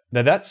 Now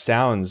that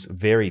sounds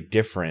very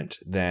different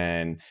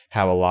than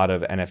how a lot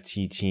of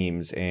NFT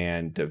teams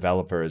and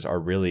developers are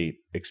really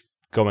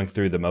going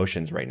through the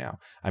motions right now.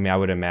 I mean, I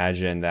would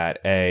imagine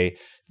that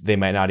they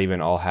might not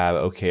even all have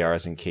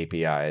OKRs and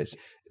KPIs.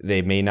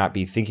 They may not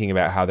be thinking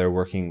about how they're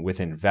working with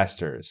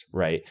investors,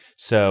 right?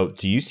 So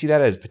do you see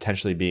that as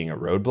potentially being a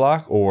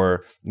roadblock,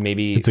 or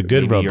maybe it's a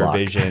good roadblock? Your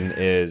vision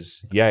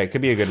is, it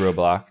could be a good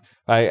roadblock.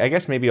 I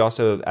guess maybe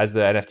also as the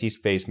NFT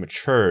space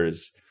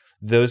matures,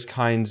 those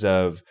kinds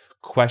of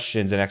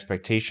questions and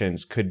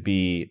expectations could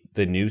be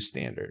the new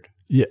standard.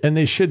 Yeah, and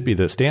they should be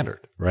the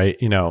standard, right?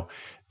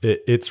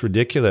 It's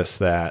ridiculous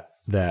that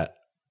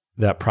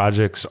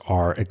projects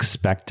are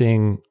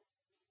expecting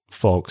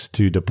folks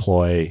to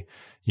deploy,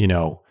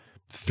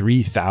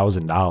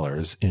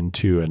 $3,000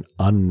 into an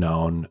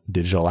unknown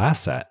digital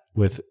asset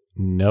with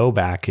no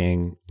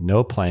backing,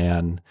 no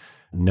plan,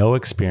 no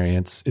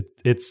experience.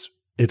 It's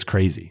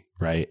crazy,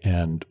 right?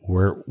 And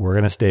we're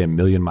going to stay a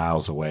million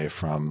miles away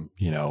from,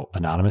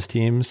 anonymous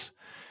teams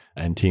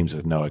and teams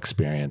with no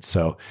experience.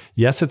 So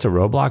yes, it's a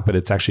roadblock, but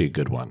it's actually a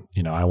good one.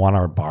 I want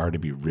our bar to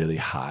be really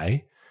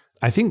high.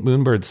 I think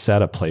Moonbird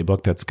set a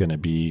playbook that's going to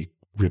be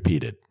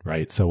repeated,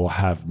 right? So we'll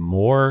have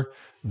more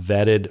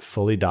vetted,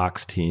 fully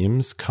doxed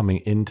teams coming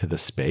into the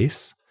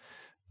space,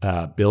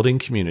 building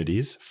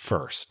communities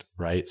first,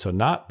 right? So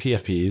not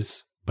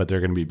PFPs, but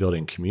they're going to be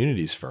building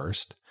communities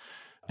first,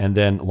 and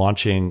then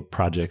launching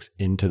projects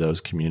into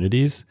those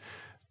communities.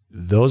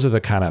 Those are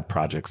the kind of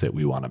projects that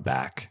we want to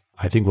back.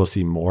 I think we'll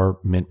see more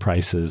mint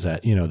prices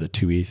at, the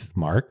 2 ETH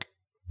mark.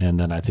 And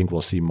then I think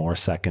we'll see more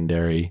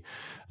secondary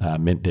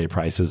mint day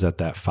prices at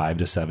that 5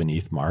 to 7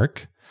 ETH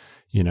mark,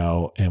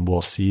 and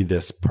we'll see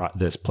this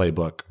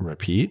playbook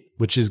repeat,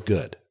 which is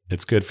good.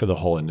 It's good for the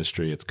whole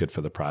industry. It's good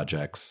for the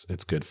projects.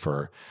 It's good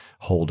for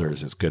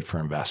holders. It's good for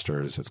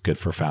investors. It's good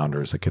for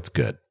founders. It's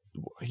good.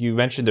 You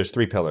mentioned there's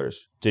 3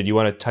 pillars. Did you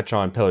want to touch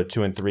on pillar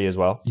 2 and 3 as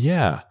well?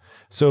 Yeah.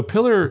 So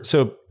pillar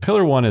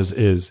 1 is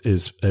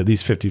at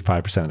least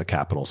 55% of the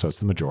capital, so it's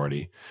the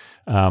majority,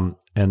 and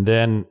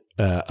then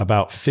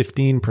about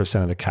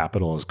 15% of the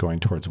capital is going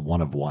towards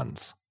one of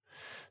ones.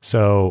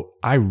 So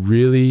I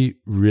really,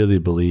 really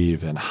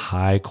believe in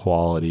high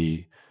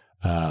quality,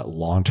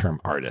 long-term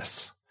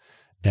artists,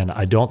 and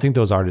I don't think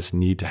those artists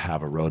need to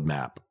have a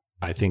roadmap.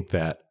 I think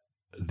that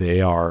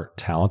they are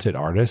talented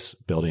artists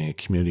building a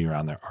community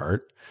around their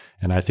art,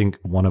 and I think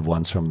one of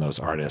ones from those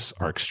artists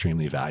are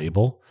extremely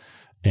valuable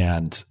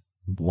and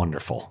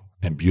wonderful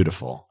and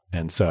beautiful.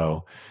 And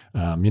so,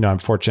 I'm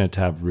fortunate to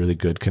have really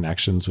good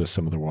connections with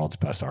some of the world's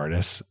best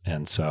artists.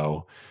 And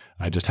so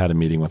I just had a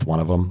meeting with one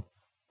of them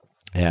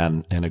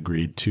and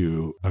agreed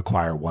to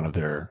acquire one of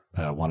their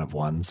one of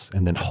ones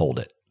and then hold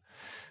it.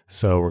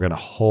 So we're going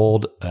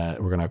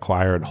to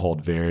acquire and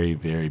hold very,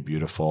 very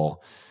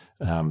beautiful,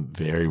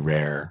 very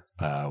rare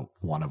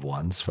one of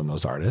ones from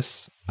those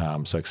artists.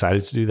 So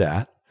excited to do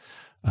that.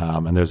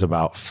 And there's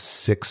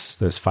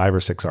there's 5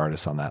 or 6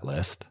 artists on that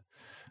list.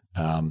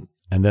 And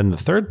then the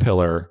third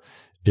pillar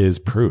is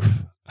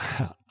proof.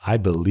 I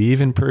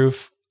believe in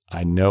proof.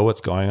 I know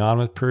what's going on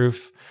with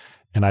proof,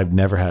 and I've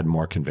never had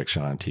more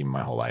conviction on a team in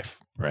my whole life,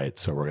 right?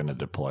 So we're going to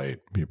deploy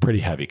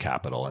pretty heavy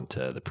capital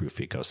into the proof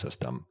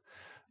ecosystem.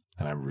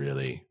 And I'm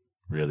really,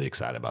 really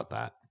excited about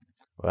that.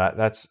 Well,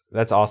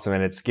 that's awesome.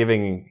 And it's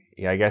giving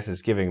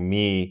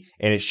me,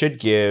 and it should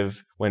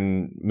give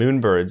when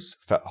Moonbird's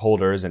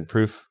holders and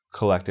Proof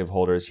Collective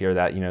holders hear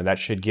that, that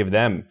should give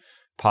them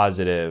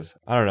positive,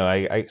 I don't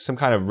know, some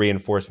kind of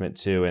reinforcement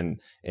too,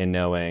 in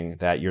knowing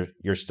that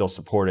you're still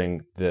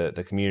supporting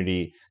the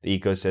community, the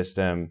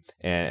ecosystem,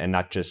 and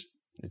not just,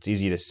 it's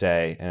easy to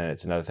say, and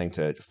it's another thing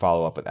to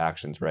follow up with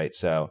actions, right?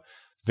 So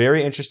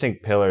very interesting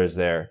pillars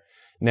there.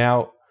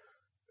 Now,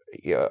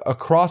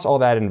 across all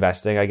that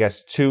investing, I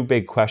guess 2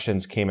 big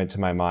questions came into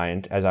my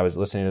mind as I was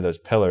listening to those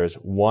pillars.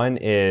 One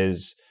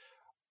is,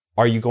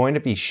 are you going to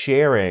be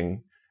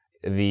sharing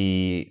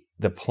the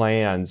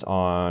plans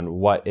on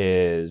what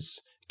is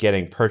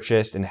getting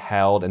purchased and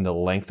held and the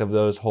length of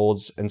those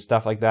holds and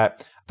stuff like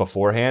that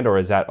beforehand, or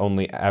is that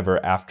only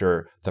ever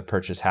after the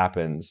purchase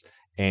happens?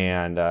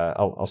 And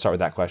I'll start with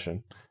that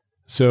question.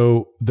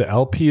 So the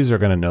LPs are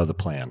going to know the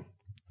plan.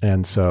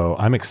 And so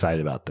I'm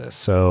excited about this.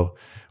 So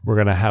we're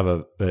going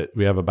to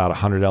we have about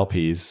 100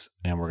 LPs,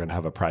 and we're going to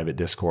have a private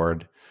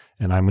Discord,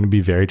 and I'm going to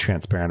be very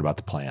transparent about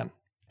the plan.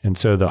 And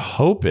so the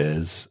hope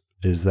is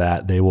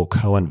that they will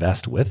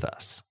co-invest with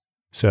us.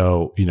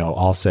 So,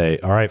 I'll say,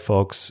 all right,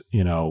 folks,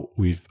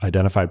 we've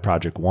identified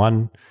project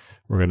 1.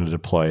 We're going to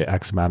deploy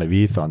X amount of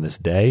ETH on this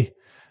day,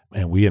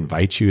 and we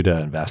invite you to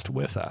invest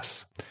with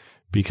us,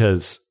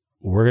 because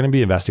we're going to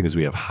be investing as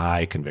we have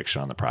high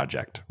conviction on the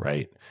project,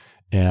 right?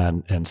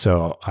 And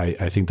so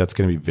I think that's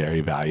going to be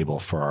very valuable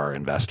for our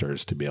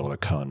investors to be able to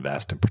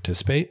co-invest and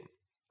participate.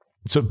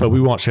 So, but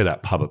we won't share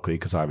that publicly,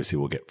 because obviously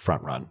we'll get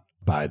front run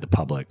by the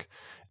public.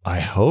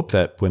 I hope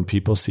that when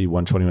people see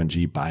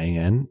 121G buying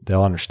in,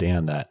 they'll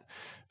understand that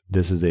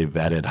this is a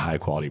vetted high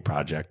quality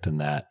project, and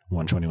that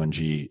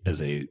 121G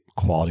is a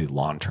quality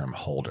long-term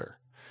holder.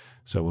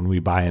 So when we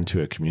buy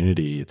into a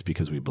community, it's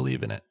because we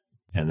believe in it.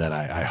 And that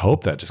I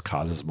hope that just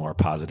causes more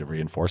positive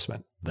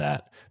reinforcement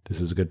that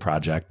this is a good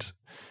project.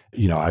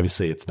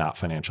 Obviously it's not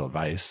financial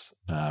advice.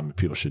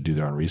 People should do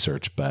their own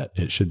research, but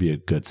it should be a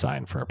good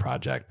sign for a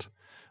project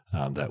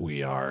that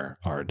we are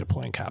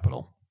deploying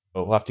capital.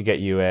 We'll have to get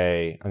you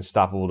a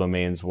Unstoppable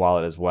Domains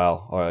wallet as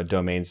well, or a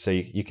domain, so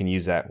you can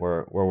use that.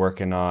 We're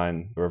working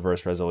on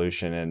reverse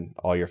resolution and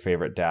all your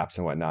favorite dApps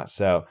and whatnot.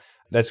 So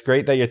that's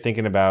great that you're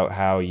thinking about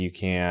how you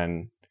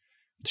can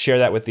share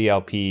that with the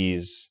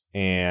LPs,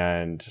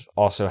 and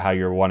also how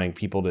you're wanting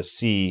people to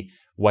see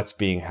what's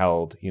being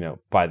held,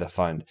 by the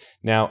fund.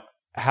 Now,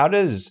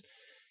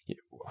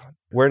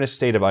 we're in a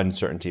state of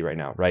uncertainty right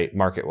now, right?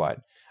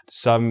 Market-wide.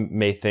 Some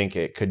may think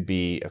it could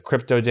be a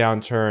crypto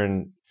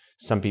downturn.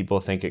 Some people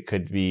think it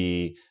could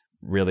be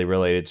really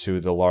related to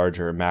the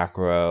larger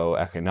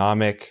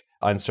macroeconomic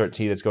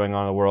uncertainty that's going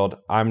on in the world.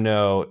 I'm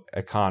no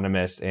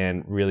economist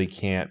and really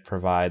can't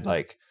provide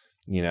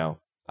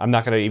I'm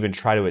not going to even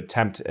try to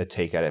attempt a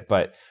take at it.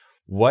 But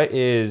what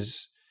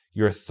is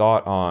your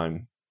thought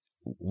on,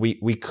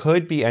 we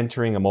could be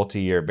entering a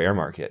multi-year bear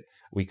market.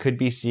 We could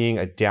be seeing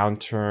a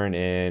downturn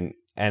in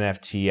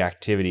NFT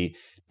activity.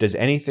 Does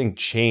anything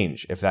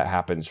change if that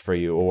happens for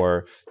you?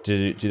 Or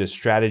do the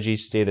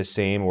strategies stay the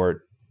same?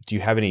 Or do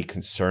you have any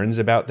concerns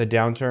about the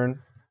downturn?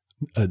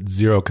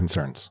 Zero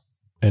concerns.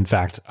 In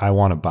fact, I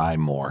want to buy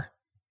more.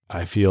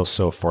 I feel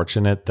so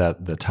fortunate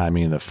that the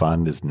timing of the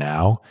fund is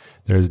now.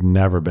 There's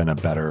never been a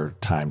better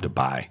time to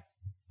buy.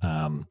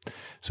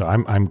 So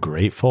I'm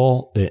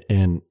grateful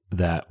in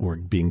that we're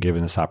being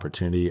given this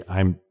opportunity.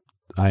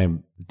 I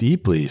am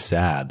deeply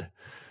sad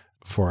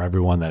for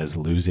everyone that is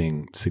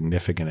losing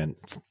significant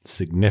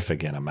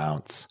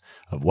amounts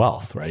of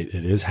wealth, right?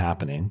 It is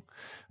happening,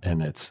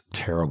 and it's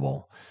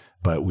terrible,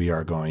 but we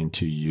are going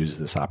to use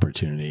this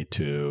opportunity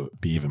to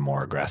be even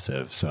more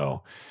aggressive.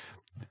 So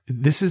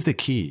this is the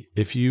key.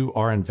 If you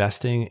are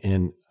investing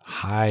in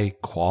high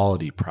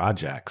quality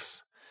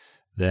projects,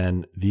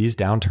 then these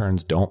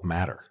downturns don't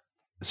matter.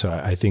 So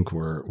I think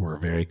we're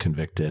very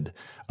convicted.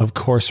 Of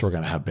course, we're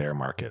going to have bear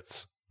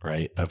markets,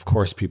 right? Of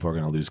course, people are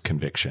going to lose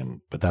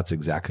conviction, but that's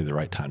exactly the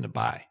right time to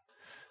buy.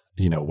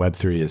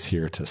 Web3 is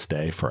here to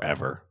stay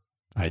forever.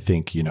 I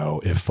think,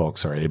 if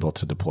folks are able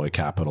to deploy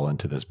capital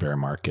into this bear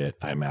market,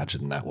 I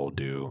imagine that will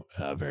do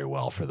very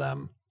well for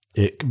them.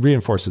 It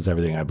reinforces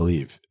everything I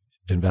believe.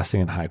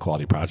 Investing in high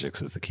quality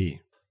projects is the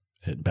key.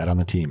 Bet on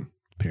the team,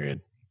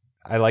 period.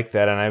 I like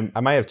that. And I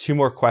might have 2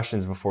 more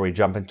questions before we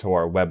jump into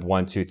our Web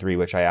 1, 2, 3,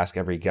 which I ask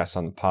every guest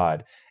on the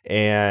pod.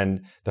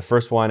 And the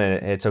first one,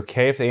 and it's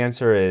okay if the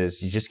answer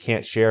is you just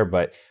can't share,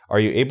 but are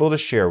you able to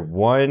share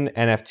one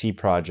NFT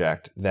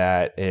project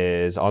that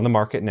is on the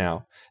market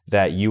now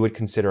that you would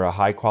consider a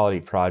high quality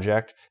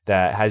project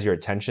that has your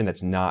attention,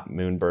 that's not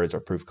Moonbirds or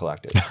Proof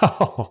Collective?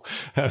 Oh,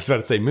 I was about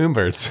to say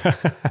Moonbirds.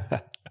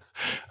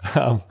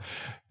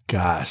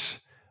 Gosh,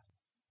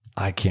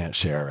 I can't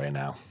share right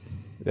now.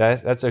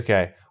 That's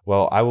okay.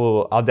 Well,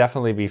 I'll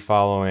definitely be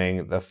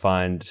following the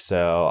fund,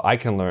 so I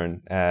can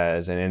learn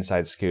as an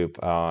inside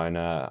scoop on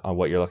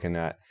what you're looking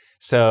at.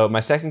 So my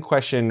second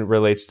question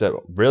relates to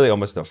really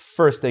almost the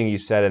first thing you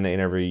said in the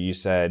interview. You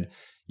said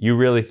you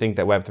really think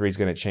that Web3 is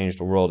going to change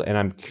the world, and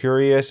I'm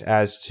curious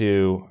as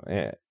to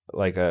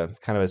like a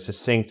kind of a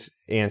succinct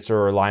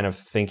answer or line of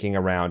thinking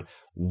around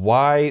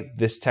why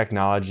this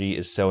technology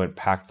is so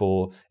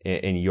impactful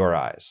in your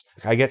eyes.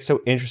 I get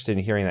so interested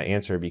in hearing that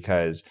answer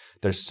because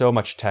there's so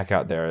much tech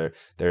out there.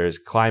 There's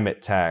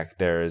climate tech,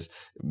 there's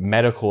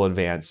medical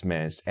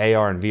advancements,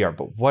 AR and VR.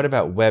 But what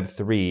about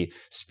Web3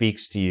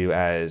 speaks to you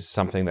as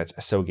something that's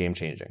so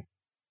game-changing?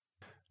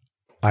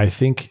 I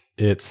think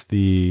it's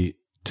the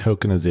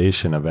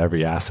tokenization of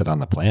every asset on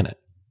the planet.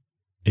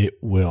 It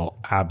will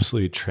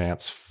absolutely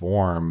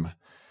transform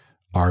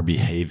our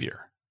behavior.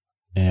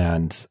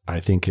 And I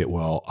think it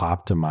will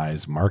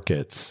optimize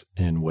markets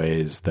in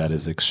ways that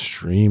is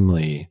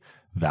extremely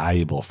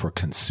valuable for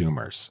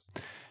consumers.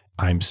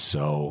 I'm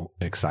so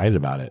excited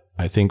about it.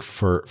 I think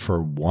for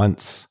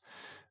once,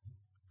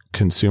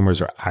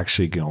 consumers are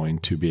actually going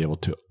to be able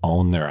to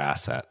own their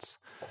assets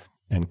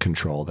and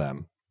control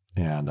them.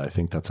 And I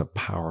think that's a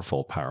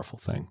powerful, powerful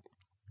thing.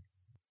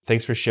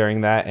 Thanks for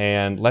sharing that.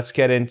 And let's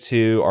get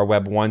into our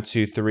Web 1,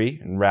 2, 3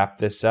 and wrap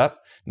this up.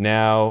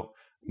 Now,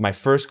 my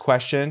first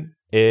question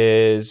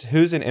is,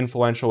 who's an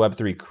influential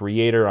Web3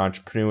 creator,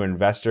 entrepreneur,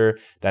 investor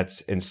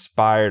that's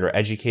inspired or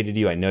educated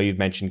you? I know you've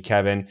mentioned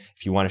Kevin.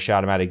 If you want to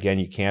shout him out again,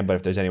 you can. But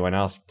if there's anyone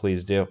else,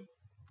 please do.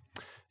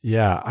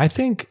 Yeah, I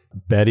think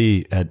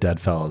Betty at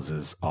Deadfellows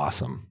is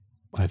awesome.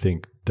 I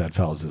think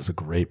Deadfellows is a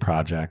great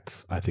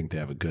project. I think they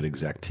have a good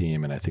exec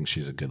team, and I think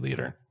she's a good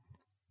leader.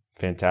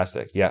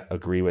 Fantastic. Yeah,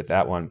 agree with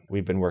that one.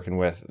 We've been working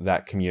with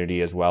that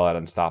community as well at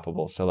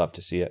Unstoppable, so love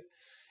to see it.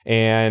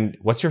 And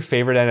what's your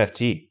favorite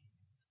NFT?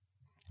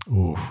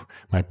 Ooh,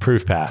 my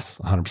Proof Pass,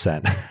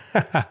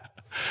 100%.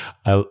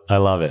 I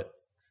love it.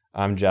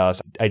 I'm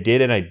jealous. I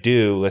did and I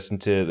do listen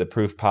to the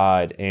Proof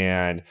Pod,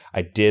 and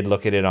I did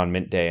look at it on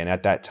mint day. And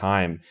at that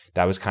time,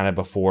 that was kind of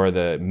before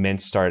the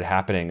mints started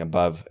happening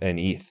above an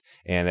ETH.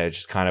 And it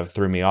just kind of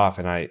threw me off.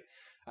 And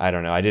I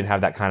don't know. I didn't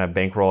have that kind of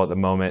bankroll at the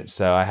moment.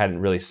 So I hadn't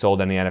really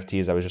sold any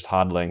NFTs. I was just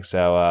hodling.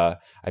 So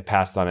I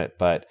passed on it.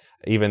 But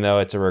even though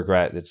it's a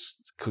regret, it's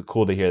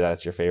cool to hear that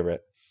it's your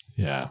favorite.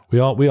 Yeah. We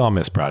all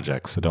miss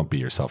projects. So don't beat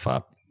yourself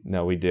up.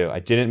 No, we do. I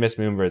didn't miss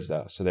Moonbirds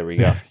though. So there we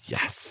go.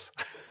 Yes.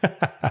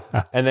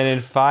 And then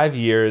in 5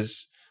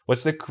 years,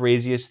 what's the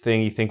craziest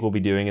thing you think we'll be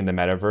doing in the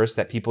metaverse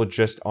that people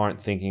just aren't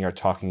thinking or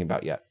talking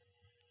about yet?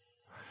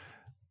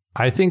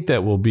 I think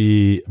that we'll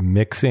be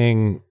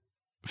mixing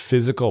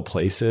physical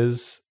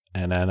places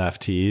and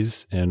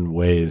NFTs in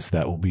ways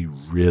that will be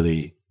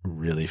really,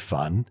 really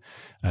fun.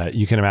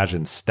 You can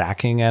imagine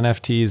stacking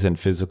NFTs in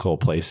physical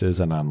places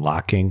and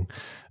unlocking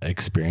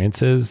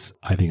experiences.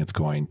 I think it's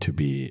going to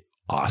be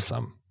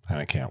awesome, and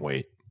I can't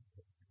wait.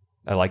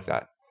 I like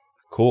that.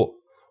 Cool.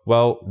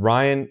 Well,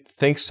 Ryan,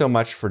 thanks so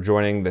much for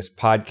joining this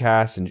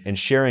podcast and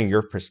sharing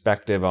your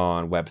perspective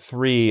on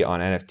Web3, on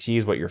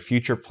NFTs, what your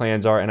future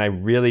plans are. And I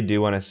really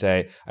do want to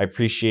say I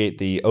appreciate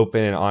the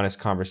open and honest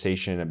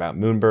conversation about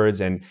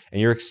Moonbirds and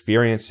your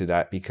experience to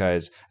that,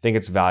 because I think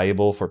it's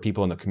valuable for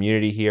people in the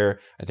community here.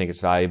 I think it's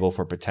valuable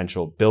for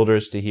potential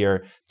builders to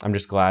hear. I'm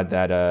just glad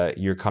that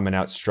you're coming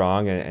out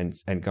strong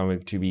and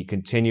going to be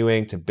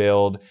continuing to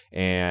build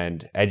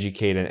and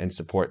educate and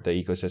support the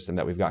ecosystem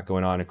that we've got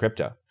going on in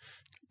crypto.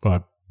 Well, I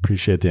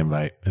appreciate the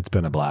invite. It's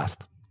been a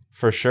blast.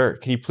 For sure.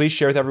 Can you please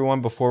share with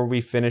everyone before we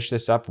finish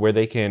this up where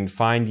they can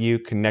find you,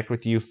 connect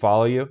with you,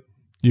 follow you?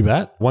 You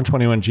bet.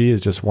 121G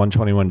is just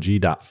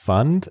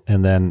 121G.fund.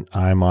 And then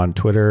I'm on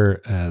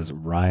Twitter as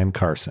Ryan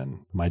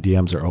Carson. My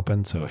DMs are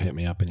open, so hit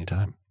me up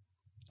anytime.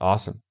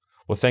 Awesome.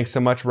 Well, thanks so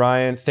much,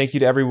 Ryan. Thank you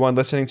to everyone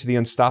listening to the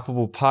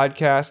Unstoppable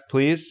podcast.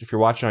 Please, if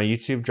you're watching on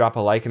YouTube, drop a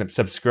like and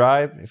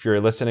subscribe. If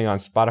you're listening on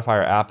Spotify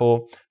or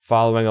Apple,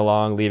 following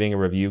along, leaving a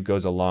review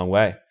goes a long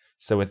way.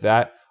 So with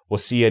that, we'll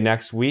see you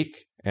next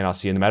week, and I'll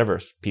see you in the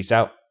metaverse. Peace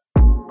out.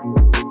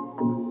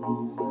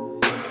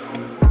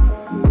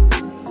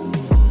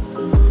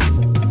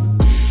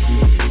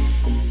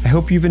 I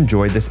hope you've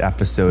enjoyed this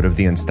episode of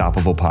the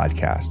Unstoppable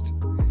podcast.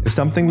 If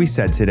something we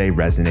said today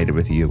resonated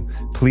with you,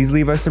 please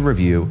leave us a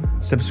review,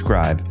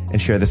 subscribe, and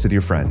share this with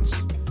your friends.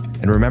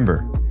 And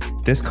remember,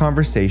 this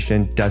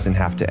conversation doesn't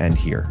have to end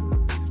here.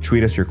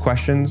 Tweet us your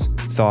questions,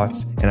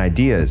 thoughts, and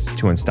ideas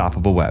to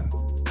Unstoppable Web.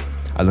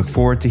 I look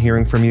forward to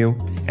hearing from you,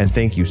 and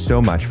thank you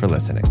so much for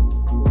listening.